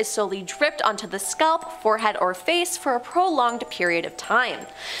water is slowly dripped onto the scalp, forehead, or face for a prolonged period of time.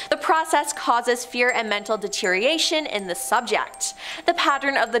 The process causes fear and mental deterioration in the subject. The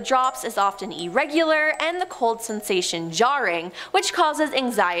pattern of the drops is often irregular and the cold sensation jarring, which causes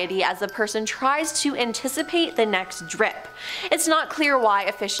anxiety as the person tries to anticipate the next drip. It's not clear why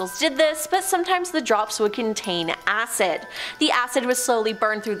officials did this, but sometimes the drops would contain acid. The acid would slowly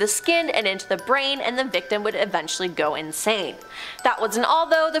burn through the skin and into the brain, and the victim would eventually go insane. That wasn't all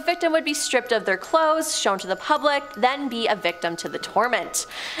though. The victim would be stripped of their clothes, shown to the public, then be a victim to the torment.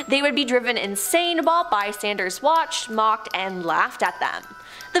 They would be driven insane while bystanders watched, mocked, and laughed at them.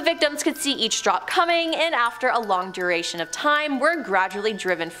 The victims could see each drop coming, and after a long duration of time were gradually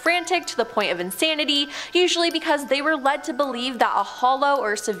driven frantic to the point of insanity, usually because they were led to believe that a hollow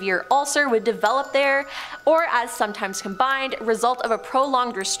or severe ulcer would develop there, or as sometimes combined, result of a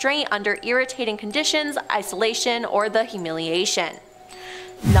prolonged restraint under irritating conditions, isolation, or the humiliation.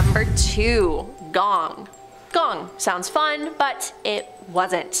 Number 2, gong. Gong sounds fun, but it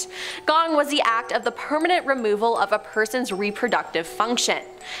wasn't. Gong was the act of the permanent removal of a person's reproductive function.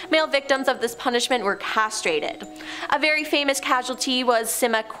 Male victims of this punishment were castrated. A very famous casualty was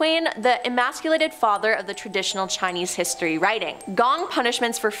Sima Qian, the emasculated father of the traditional Chinese history writing. Gong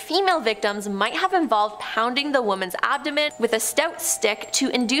punishments for female victims might have involved pounding the woman's abdomen with a stout stick to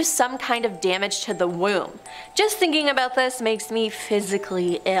induce some kind of damage to the womb. Just thinking about this makes me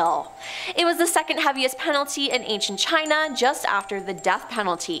physically ill. It was the second heaviest penalty in ancient China, just after the death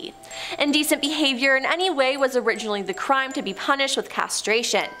penalty. Indecent behavior in any way was originally the crime to be punished with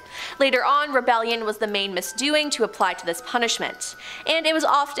castration. Later on, rebellion was the main misdoing to apply to this punishment, and it was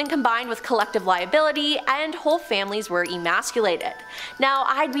often combined with collective liability, and whole families were emasculated. Now,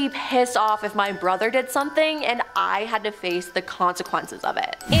 I'd be pissed off if my brother did something and I had to face the consequences of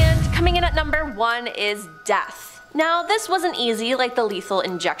it. And coming in at number 1 is death. Now, this wasn't easy like the lethal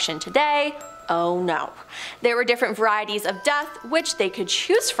injection today. Oh no. There were different varieties of death which they could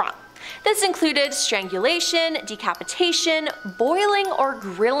choose from. This included strangulation, decapitation, boiling or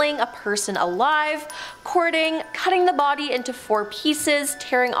grilling a person alive, quartering, cutting the body into 4 pieces,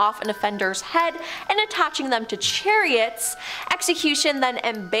 tearing off an offender's head, and attaching them to chariots, execution, then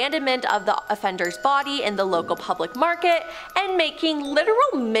abandonment of the offender's body in the local public market, and making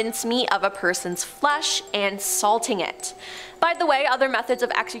literal mincemeat of a person's flesh and salting it. By the way, other methods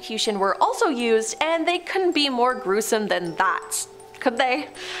of execution were also used, and they couldn't be more gruesome than that. Could they?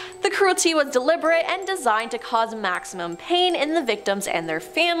 The cruelty was deliberate and designed to cause maximum pain in the victims and their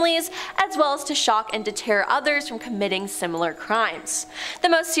families, as well as to shock and deter others from committing similar crimes. The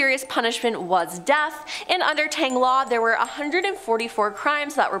most serious punishment was death, and under Tang law there were 144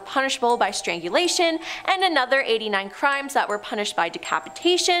 crimes that were punishable by strangulation and another 89 crimes that were punished by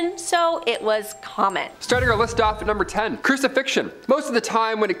decapitation, so it was common. Starting our list off at number 10, crucifixion. Most of the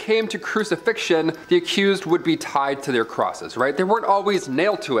time when it came to crucifixion, the accused would be tied to their crosses, right? They weren't always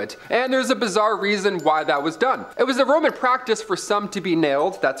nailed to it, and there's a bizarre reason why that was done. It was a Roman practice for some to be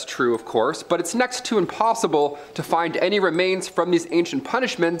nailed, that's true of course, but it's next to impossible to find any remains from these ancient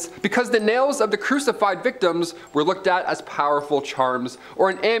punishments because the nails of the crucified victims were looked at as powerful charms or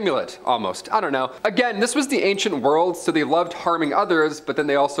an amulet almost. I don't know. Again, this was the ancient world, so they loved harming others, but then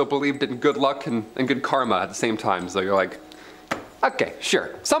they also believed in good luck and good karma at the same time, so you're like, okay,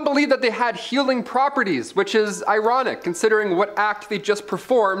 sure. Some believe that they had healing properties, which is ironic considering what act they just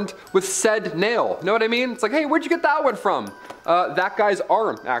performed with said nail. Know what I mean? It's like, hey, where'd you get that one from? That guy's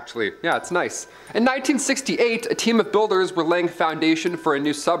arm, actually. Yeah, it's nice. In 1968, a team of builders were laying foundation for a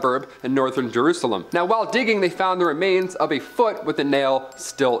new suburb in northern Jerusalem. Now, while digging, they found the remains of a foot with a nail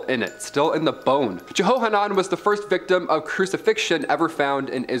still in it, still in the bone. Jehohanan was the first victim of crucifixion ever found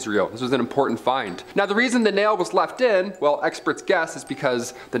in Israel. This was an important find. Now, the reason the nail was left in, well, experts guess, is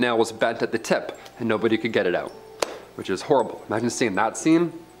because the nail was bent at the tip and nobody could get it out, which is horrible. Imagine seeing that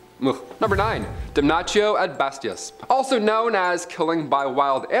scene. Ugh. Number 9, damnatio ad bestias. Also known as killing by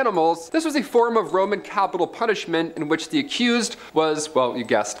wild animals, this was a form of Roman capital punishment in which the accused was, well, you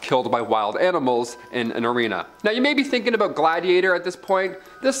guessed, killed by wild animals in an arena. Now you may be thinking about Gladiator at this point.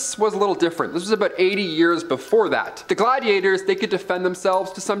 This was a little different. This was about 80 years before that. The gladiators, they could defend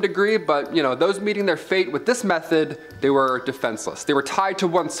themselves to some degree, but those meeting their fate with this method, they were defenseless. They were tied to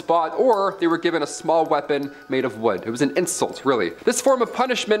one spot, or they were given a small weapon made of wood. It was an insult, really. This form of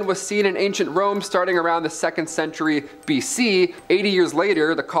punishment was seen in ancient Rome starting around the 2nd century BC. 80 years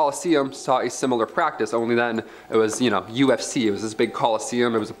later, the Colosseum saw a similar practice, only then it was, UFC. It was this big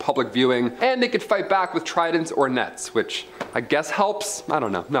Colosseum, it was a public viewing, and they could fight back with tridents or nets, which I guess helps. I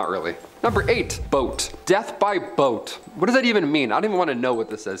don't know, not really. Number 8, boat. Death by boat. What does that even mean? I don't even want to know what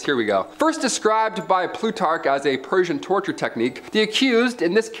this is. Here we go. First described by Plutarch as a Persian torture technique, the accused,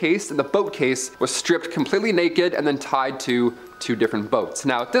 in this case, in the boat case, was stripped completely naked and then tied to 2 different boats.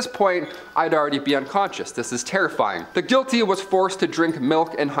 Now at this point, I'd already be unconscious. This is terrifying. The guilty was forced to drink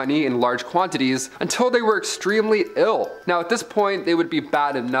milk and honey in large quantities until they were extremely ill. Now at this point, they would be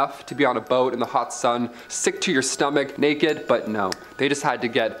bad enough to be on a boat in the hot sun, sick to your stomach, naked, but no. They just had to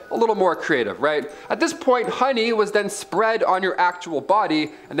get a little more creative, right? At this point, honey was then spread on your actual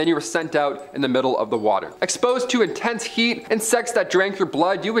body, and then you were sent out in the middle of the water. Exposed to intense heat, insects that drank your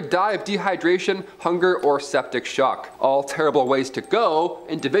blood, you would die of dehydration, hunger, or septic shock. All terrible ways to go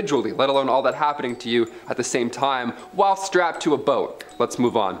individually, let alone all that happening to you at the same time while strapped to a boat. Let's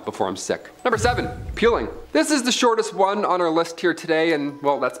move on before I'm sick. Number 7, peeling. This is the shortest one on our list here today, and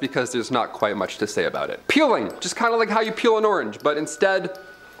well, that's because there's not quite much to say about it. Peeling, just kind of like how you peel an orange, but instead,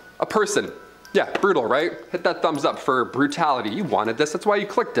 a person. Yeah, brutal, right? Hit that thumbs up for brutality. You wanted this, that's why you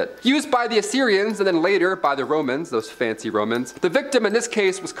clicked it. Used by the Assyrians and then later by the Romans, those fancy Romans. The victim in this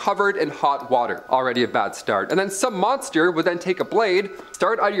case was covered in hot water. Already a bad start. And then some monster would then take a blade,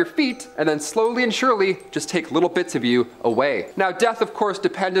 start at your feet, and then slowly and surely just take little bits of you away. Now death of course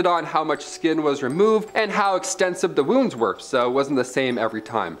depended on how much skin was removed and how extensive the wounds were, so it wasn't the same every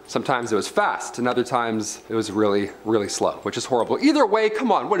time. Sometimes it was fast, and other times it was really, really slow, which is horrible. Either way,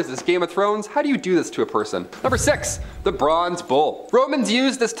 come on, what is this, Game of Thrones? How do you do this to a person? Number 6, the bronze bull. Romans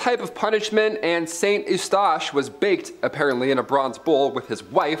used this type of punishment, and Saint Eustache was baked apparently in a bronze bull with his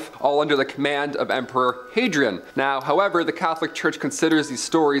wife, all under the command of Emperor Hadrian. Now, however, the Catholic Church considers these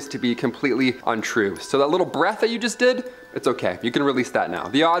stories to be completely untrue. So that little breath that you just did, it's okay, you can release that now.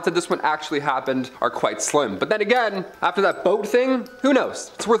 The odds that this one actually happened are quite slim. But then again, after that boat thing, who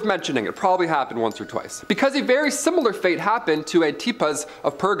knows? It's worth mentioning, it probably happened once or twice. Because a very similar fate happened to Antipas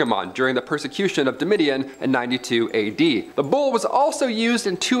of Pergamon during the persecution of Domitian in 92 AD. The bull was also used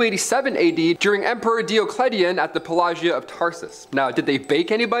in 287 AD during Emperor Diocletian at the Pelagia of Tarsus. Now, did they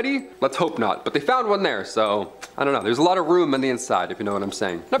bake anybody? Let's hope not, but they found one there, so I don't know. There's a lot of room on the inside, if you know what I'm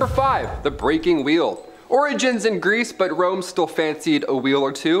saying. Number 5, the breaking wheel. Origins in Greece, but Rome still fancied a wheel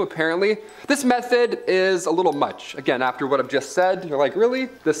or two, apparently. This method is a little much. Again, after what I've just said, you're like, really?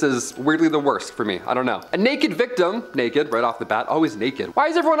 This is weirdly the worst for me. I don't know. A naked victim, naked right off the bat, always naked. Why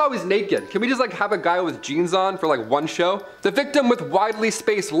is everyone always naked? Can we just like have a guy with jeans on for like one show? The victim with widely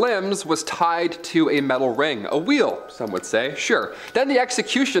spaced limbs was tied to a metal ring, a wheel, some would say, sure. Then the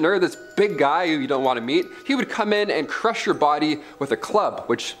executioner, this big guy who you don't want to meet, he would come in and crush your body with a club,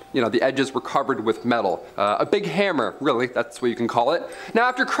 which, you know, the edges were covered with metal. A big hammer, really, that's what you can call it. Now,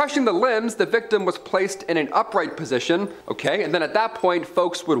 after crushing the limbs, the victim was placed in an upright position, okay, and then at that point,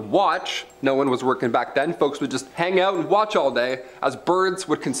 folks would watch. No one was working back then. Folks would just hang out and watch all day as birds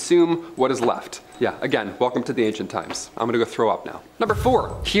would consume what is left. Yeah, again, welcome to the ancient times. I'm gonna go throw up now. Number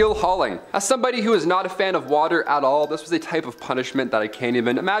 4, keel hauling. As somebody who is not a fan of water at all, this was a type of punishment that I can't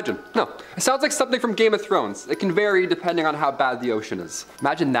even imagine. No, it sounds like something from Game of Thrones. It can vary depending on how bad the ocean is.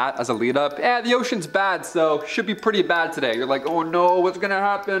 Imagine that as a lead up. The ocean's bad, so should be pretty bad today. You're like, oh no, what's gonna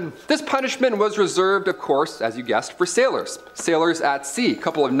happen? This punishment was reserved, of course, as you guessed, for sailors. Sailors at sea, a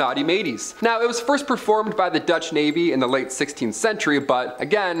couple of naughty mateys. Now, it was first performed by the Dutch Navy in the late 16th century, but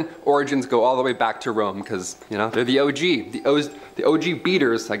again, origins go all the way back to Rome because, you know, they're the OG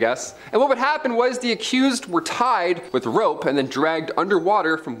beaters, I guess. And what would happen was the accused were tied with rope and then dragged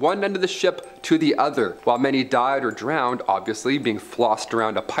underwater from one end of the ship to the other. While many died or drowned, obviously, being flossed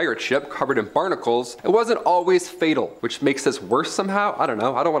around a pirate ship covered in barnacles, it wasn't always fatal, which makes this worse somehow. I don't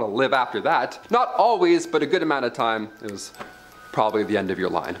know, I don't want to live after that. Not always, but a good amount of time, it was probably the end of your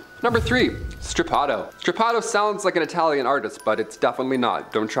line. Number 3, strippato. Strippato sounds like an Italian artist, but it's definitely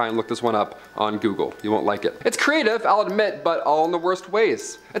not. Don't try and look this one up on Google. You won't like it. It's creative, I'll admit, but all in the worst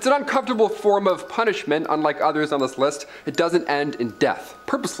ways. It's an uncomfortable form of punishment. Unlike others on this list, it doesn't end in death,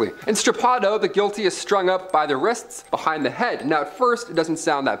 purposely. In strippato, the guilty is strung up by the wrists behind the head. Now at first, it doesn't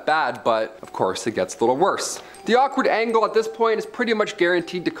sound that bad, but of course it gets a little worse. The awkward angle at this point is pretty much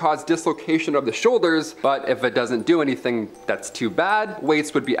guaranteed to cause dislocation of the shoulders, but if it doesn't do anything that's too bad,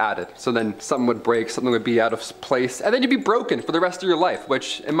 weights would be added. So then something would break, something would be out of place, and then you'd be broken for the rest of your life,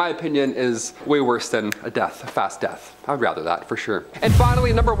 which in my opinion is way worse than a death, a fast death. I'd rather that for sure. And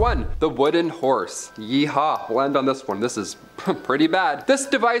finally, number 1, the wooden horse. Yeehaw, we'll end on this one. This is pretty bad. This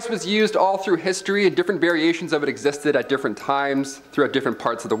device was used all through history and different variations of it existed at different times throughout different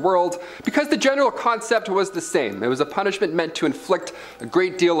parts of the world because the general concept was the same. It was a punishment meant to inflict a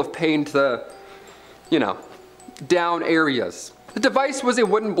great deal of pain to the, you know, down areas. The device was a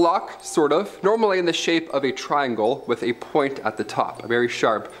wooden block, sort of, normally in the shape of a triangle with a point at the top, a very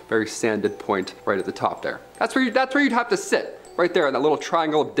sharp, very sanded point right at the top there. That's where you'd have to sit. Right there in that little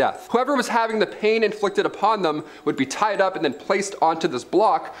triangle of death. Whoever was having the pain inflicted upon them would be tied up and then placed onto this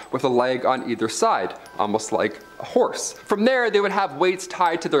block with a leg on either side, almost like a horse. From there, they would have weights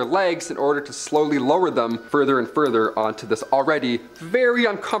tied to their legs in order to slowly lower them further and further onto this already very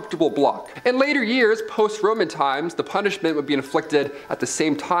uncomfortable block. In later years, post-Roman times, the punishment would be inflicted at the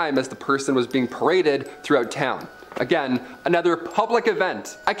same time as the person was being paraded throughout town. Again, another public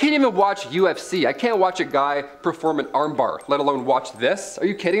event. I can't even watch UFC. I can't watch a guy perform an armbar, let alone watch this. Are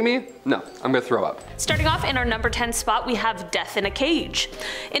you kidding me? No, I'm gonna throw up. Starting off in our number 10 spot, we have death in a cage.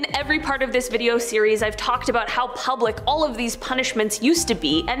 In every part of this video series, I've talked about how public all of these punishments used to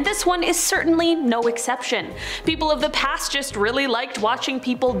be, and this one is certainly no exception. People of the past just really liked watching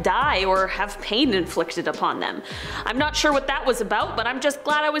people die or have pain inflicted upon them. I'm not sure what that was about, but I'm just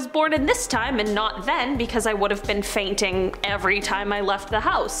glad I was born in this time and not then, because I would have been fainting every time I left the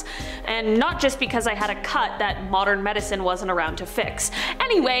house. And not just because I had a cut that modern medicine wasn't around to fix.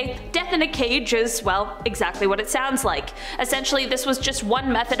 Anyway, death in a cage is, well, exactly what it sounds like. Essentially, this was just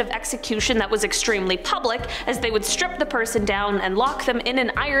one method of execution that was extremely public, as they would strip the person down and lock them in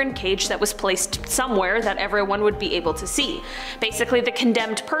an iron cage that was placed somewhere that everyone would be able to see. Basically, the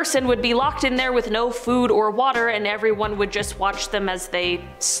condemned person would be locked in there with no food or water, and everyone would just watch them as they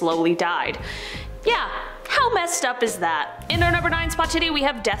slowly died. Yeah. How messed up is that? In our number 9 spot today, we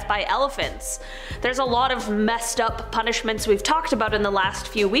have death by elephants. There's a lot of messed up punishments we've talked about in the last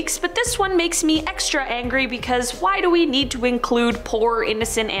few weeks, but this one makes me extra angry because why do we need to include poor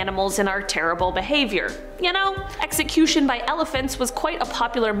innocent animals in our terrible behavior? You know, execution by elephants was quite a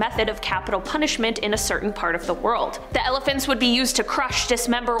popular method of capital punishment in a certain part of the world. The elephants would be used to crush,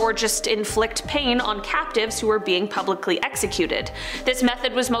 dismember, or just inflict pain on captives who were being publicly executed. This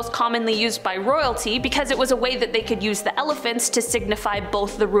method was most commonly used by royalty because it was a way that they could use the elephants to signify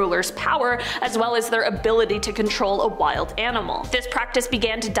both the ruler's power as well as their ability to control a wild animal. This practice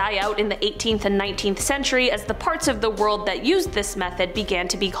began to die out in the 18th and 19th century as the parts of the world that used this method began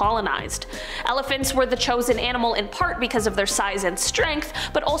to be colonized. Elephants were the chosen animal in part because of their size and strength,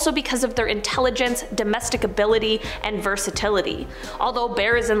 but also because of their intelligence, domesticability, and versatility. Although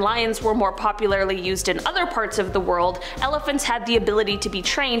bears and lions were more popularly used in other parts of the world, elephants had the ability to be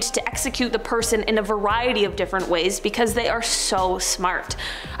trained to execute the person in a variety of different ways because they are so smart.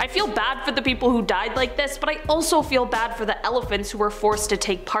 I feel bad for the people who died like this, but I also feel bad for the elephants who were forced to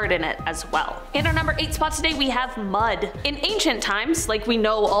take part in it as well. In our number 8 spot today we have mud. In ancient times, like we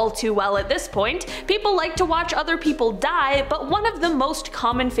know all too well at this point, people liked to watch other people die, but one of the most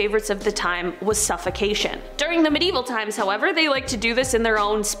common favorites of the time was suffocation. During the medieval times, however, they liked to do this in their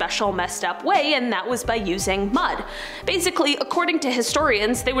own special messed up way, and that was by using mud. Basically, according to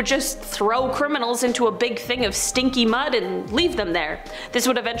historians, they would just throw criminals into a big thing of stinky mud and leave them there. This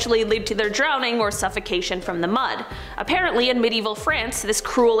would eventually lead to their drowning or suffocation from the mud. Apparently in medieval France, this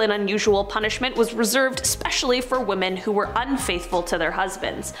cruel and unusual punishment was reserved especially for women who were unfaithful to their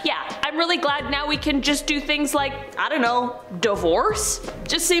husbands. Yeah, I'm really glad now we can just do things like, I don't know, divorce?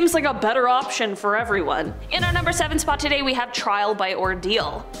 Just seems like a better option for everyone. In our number 7 spot today we have trial by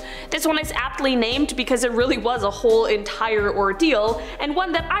ordeal. This one is aptly named because it really was a whole entire ordeal, and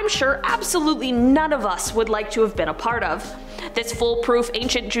one that I'm sure absolutely none of us would like to have been a part of. This foolproof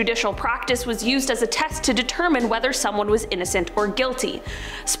ancient judicial practice was used as a test to determine whether someone was innocent or guilty.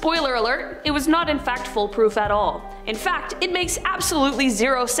 Spoiler alert, it was not in fact foolproof at all. In fact, it makes absolutely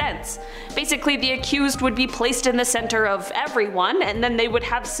zero sense. Basically, the accused would be placed in the center of everyone, and then they would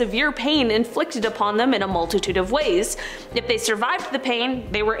have severe pain inflicted upon them in a multitude of ways. If they survived the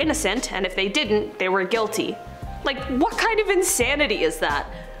pain, they were innocent, and if they didn't, they were guilty. Like, what kind of insanity is that?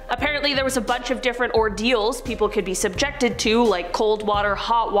 Apparently there was a bunch of different ordeals people could be subjected to, like cold water,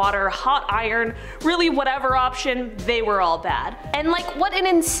 hot iron, really whatever option, they were all bad. And like, what an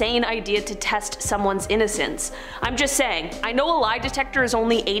insane idea to test someone's innocence. I'm just saying, I know a lie detector is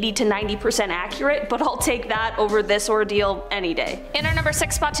only 80 to 90% accurate, but I'll take that over this ordeal any day. In our number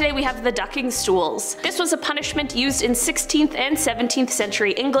 6 spot today we have the ducking stools. This was a punishment used in 16th and 17th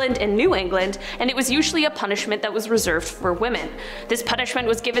century England and New England, and it was usually a punishment that was reserved for women. This punishment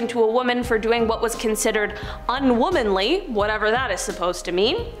was given to a woman for doing what was considered unwomanly, whatever that is supposed to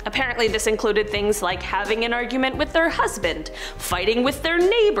mean. Apparently this included things like having an argument with their husband, fighting with their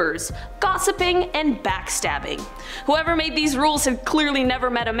neighbors, gossiping, and backstabbing. Whoever made these rules had clearly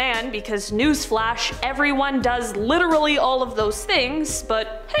never met a man, because newsflash, everyone does literally all of those things,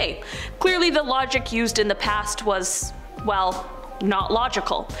 but hey, clearly the logic used in the past was, well, not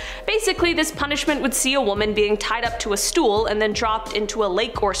logical. Basically, this punishment would see a woman being tied up to a stool and then dropped into a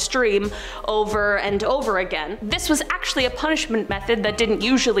lake or stream over and over again. This was actually a punishment method that didn't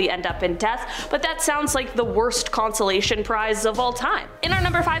usually end up in death, but that sounds like the worst consolation prize of all time. In our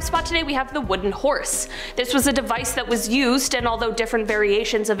number 5 spot today we have the wooden horse. This was a device that was used, and although different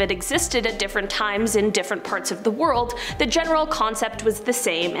variations of it existed at different times in different parts of the world, the general concept was the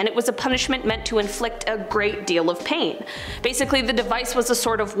same, and it was a punishment meant to inflict a great deal of pain. Basically, the device was a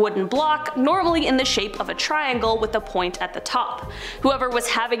sort of wooden block, normally in the shape of a triangle with a point at the top. Whoever was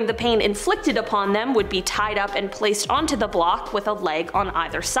having the pain inflicted upon them would be tied up and placed onto the block with a leg on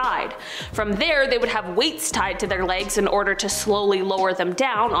either side. From there, they would have weights tied to their legs in order to slowly lower them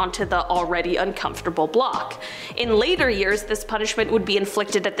down onto the already uncomfortable block. In later years, this punishment would be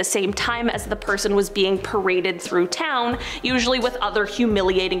inflicted at the same time as the person was being paraded through town, usually with other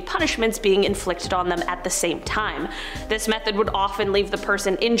humiliating punishments being inflicted on them at the same time. This method would often leave the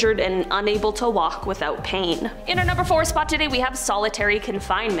person injured and unable to walk without pain. In our number 4 spot today we have solitary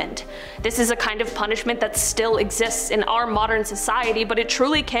confinement. This is a kind of punishment that still exists in our modern society, but it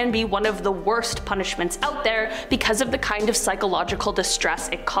truly can be one of the worst punishments out there because of the kind of psychological distress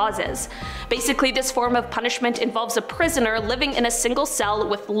it causes. Basically, this form of punishment involves a prisoner living in a single cell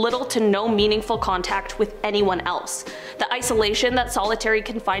with little to no meaningful contact with anyone else. The isolation that solitary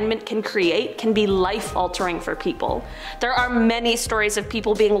confinement can create can be life-altering for people. There are many stories of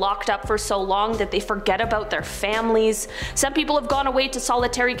people being locked up for so long that they forget about their families. Some people have gone away to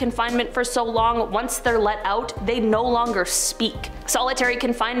solitary confinement for so long, once they're let out, they no longer speak. Solitary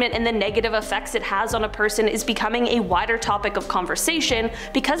confinement and the negative effects it has on a person is becoming a wider topic of conversation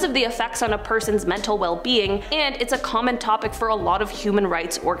because of the effects on a person's mental well-being, and it's a common topic for a lot of human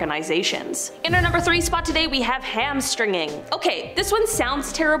rights organizations. In our number 3 spot today, we have hamstringing. Okay, this one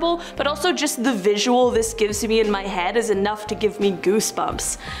sounds terrible, but also just the visual this gives me in my head is enough to give me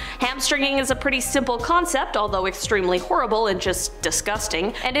goosebumps. Hamstringing is a pretty simple concept, although extremely horrible and just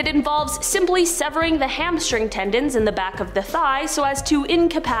disgusting, and it involves simply severing the hamstring tendons in the back of the thigh so as to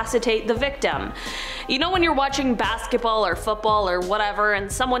incapacitate the victim. You know when you're watching basketball or football or whatever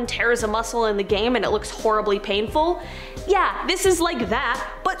and someone tears a muscle in the game and it looks horribly painful? Yeah, this is like that,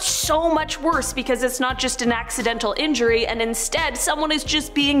 but so much worse because it's not just an accidental injury and instead someone is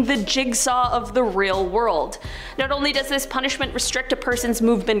just being the jigsaw of the real world. Not only does this punishment restrict a person's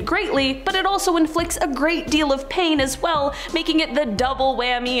movement greatly, but it also inflicts a great deal of pain as well, making it the double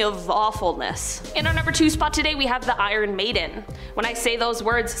whammy of awfulness. In our number 2 spot today, we have the Iron Maiden. When I say those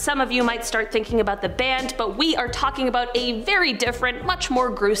words, some of you might start thinking about the band, but we are talking about a very different, much more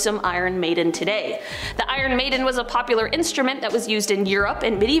gruesome Iron Maiden today. The Iron Maiden was a popular instrument that was used in Europe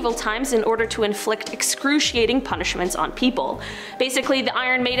in medieval times in order to inflict excruciating punishments on people. Basically, the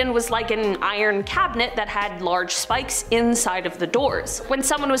Iron Maiden was like an iron cabinet that had large spikes inside of the doors. When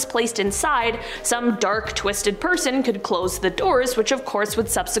someone was placed inside, some dark, twisted person could close the doors, which of course would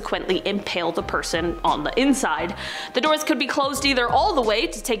subsequently impale the person on the inside. The doors could be closed either all the way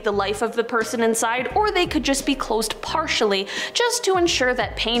to take the life of the person inside, or they could just be closed partially, just to ensure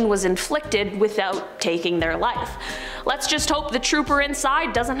that pain was inflicted without taking their life. Let's just hope the trooper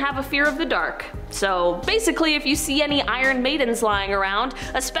inside doesn't have a fear of the dark. So basically, if you see any Iron Maidens lying around,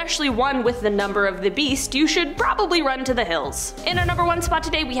 especially one with the number of the beast, you should probably run to the hills. In our number 1 spot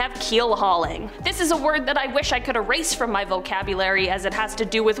today, we have keel hauling. This is a word that I wish I could erase from my vocabulary as it has to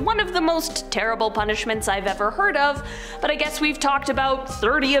do with one of the most terrible punishments I've ever heard of, but I guess we've talked about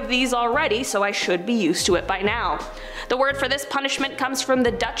 30 of these already, so I should be used to it by now. The word for this punishment comes from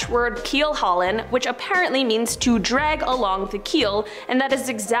the Dutch word keelhalen, which apparently means to drag along the keel, and that is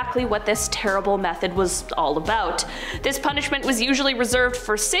exactly what this terrible method was all about. This punishment was usually reserved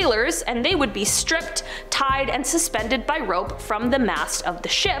for sailors, and they would be stripped, tied, and suspended by rope from the mast of the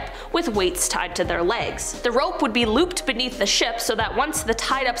ship, with weights tied to their legs. The rope would be looped beneath the ship so that once the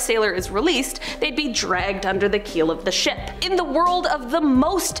tied up sailor is released, they'd be dragged under the keel of the ship. In the world of the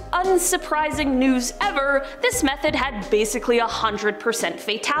most unsurprising news ever, this method had basically 100%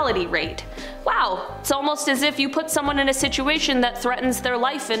 fatality rate. Wow, it's almost as if you put someone in a situation that threatens their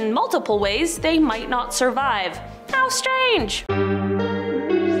life in multiple ways, they might not survive. How strange!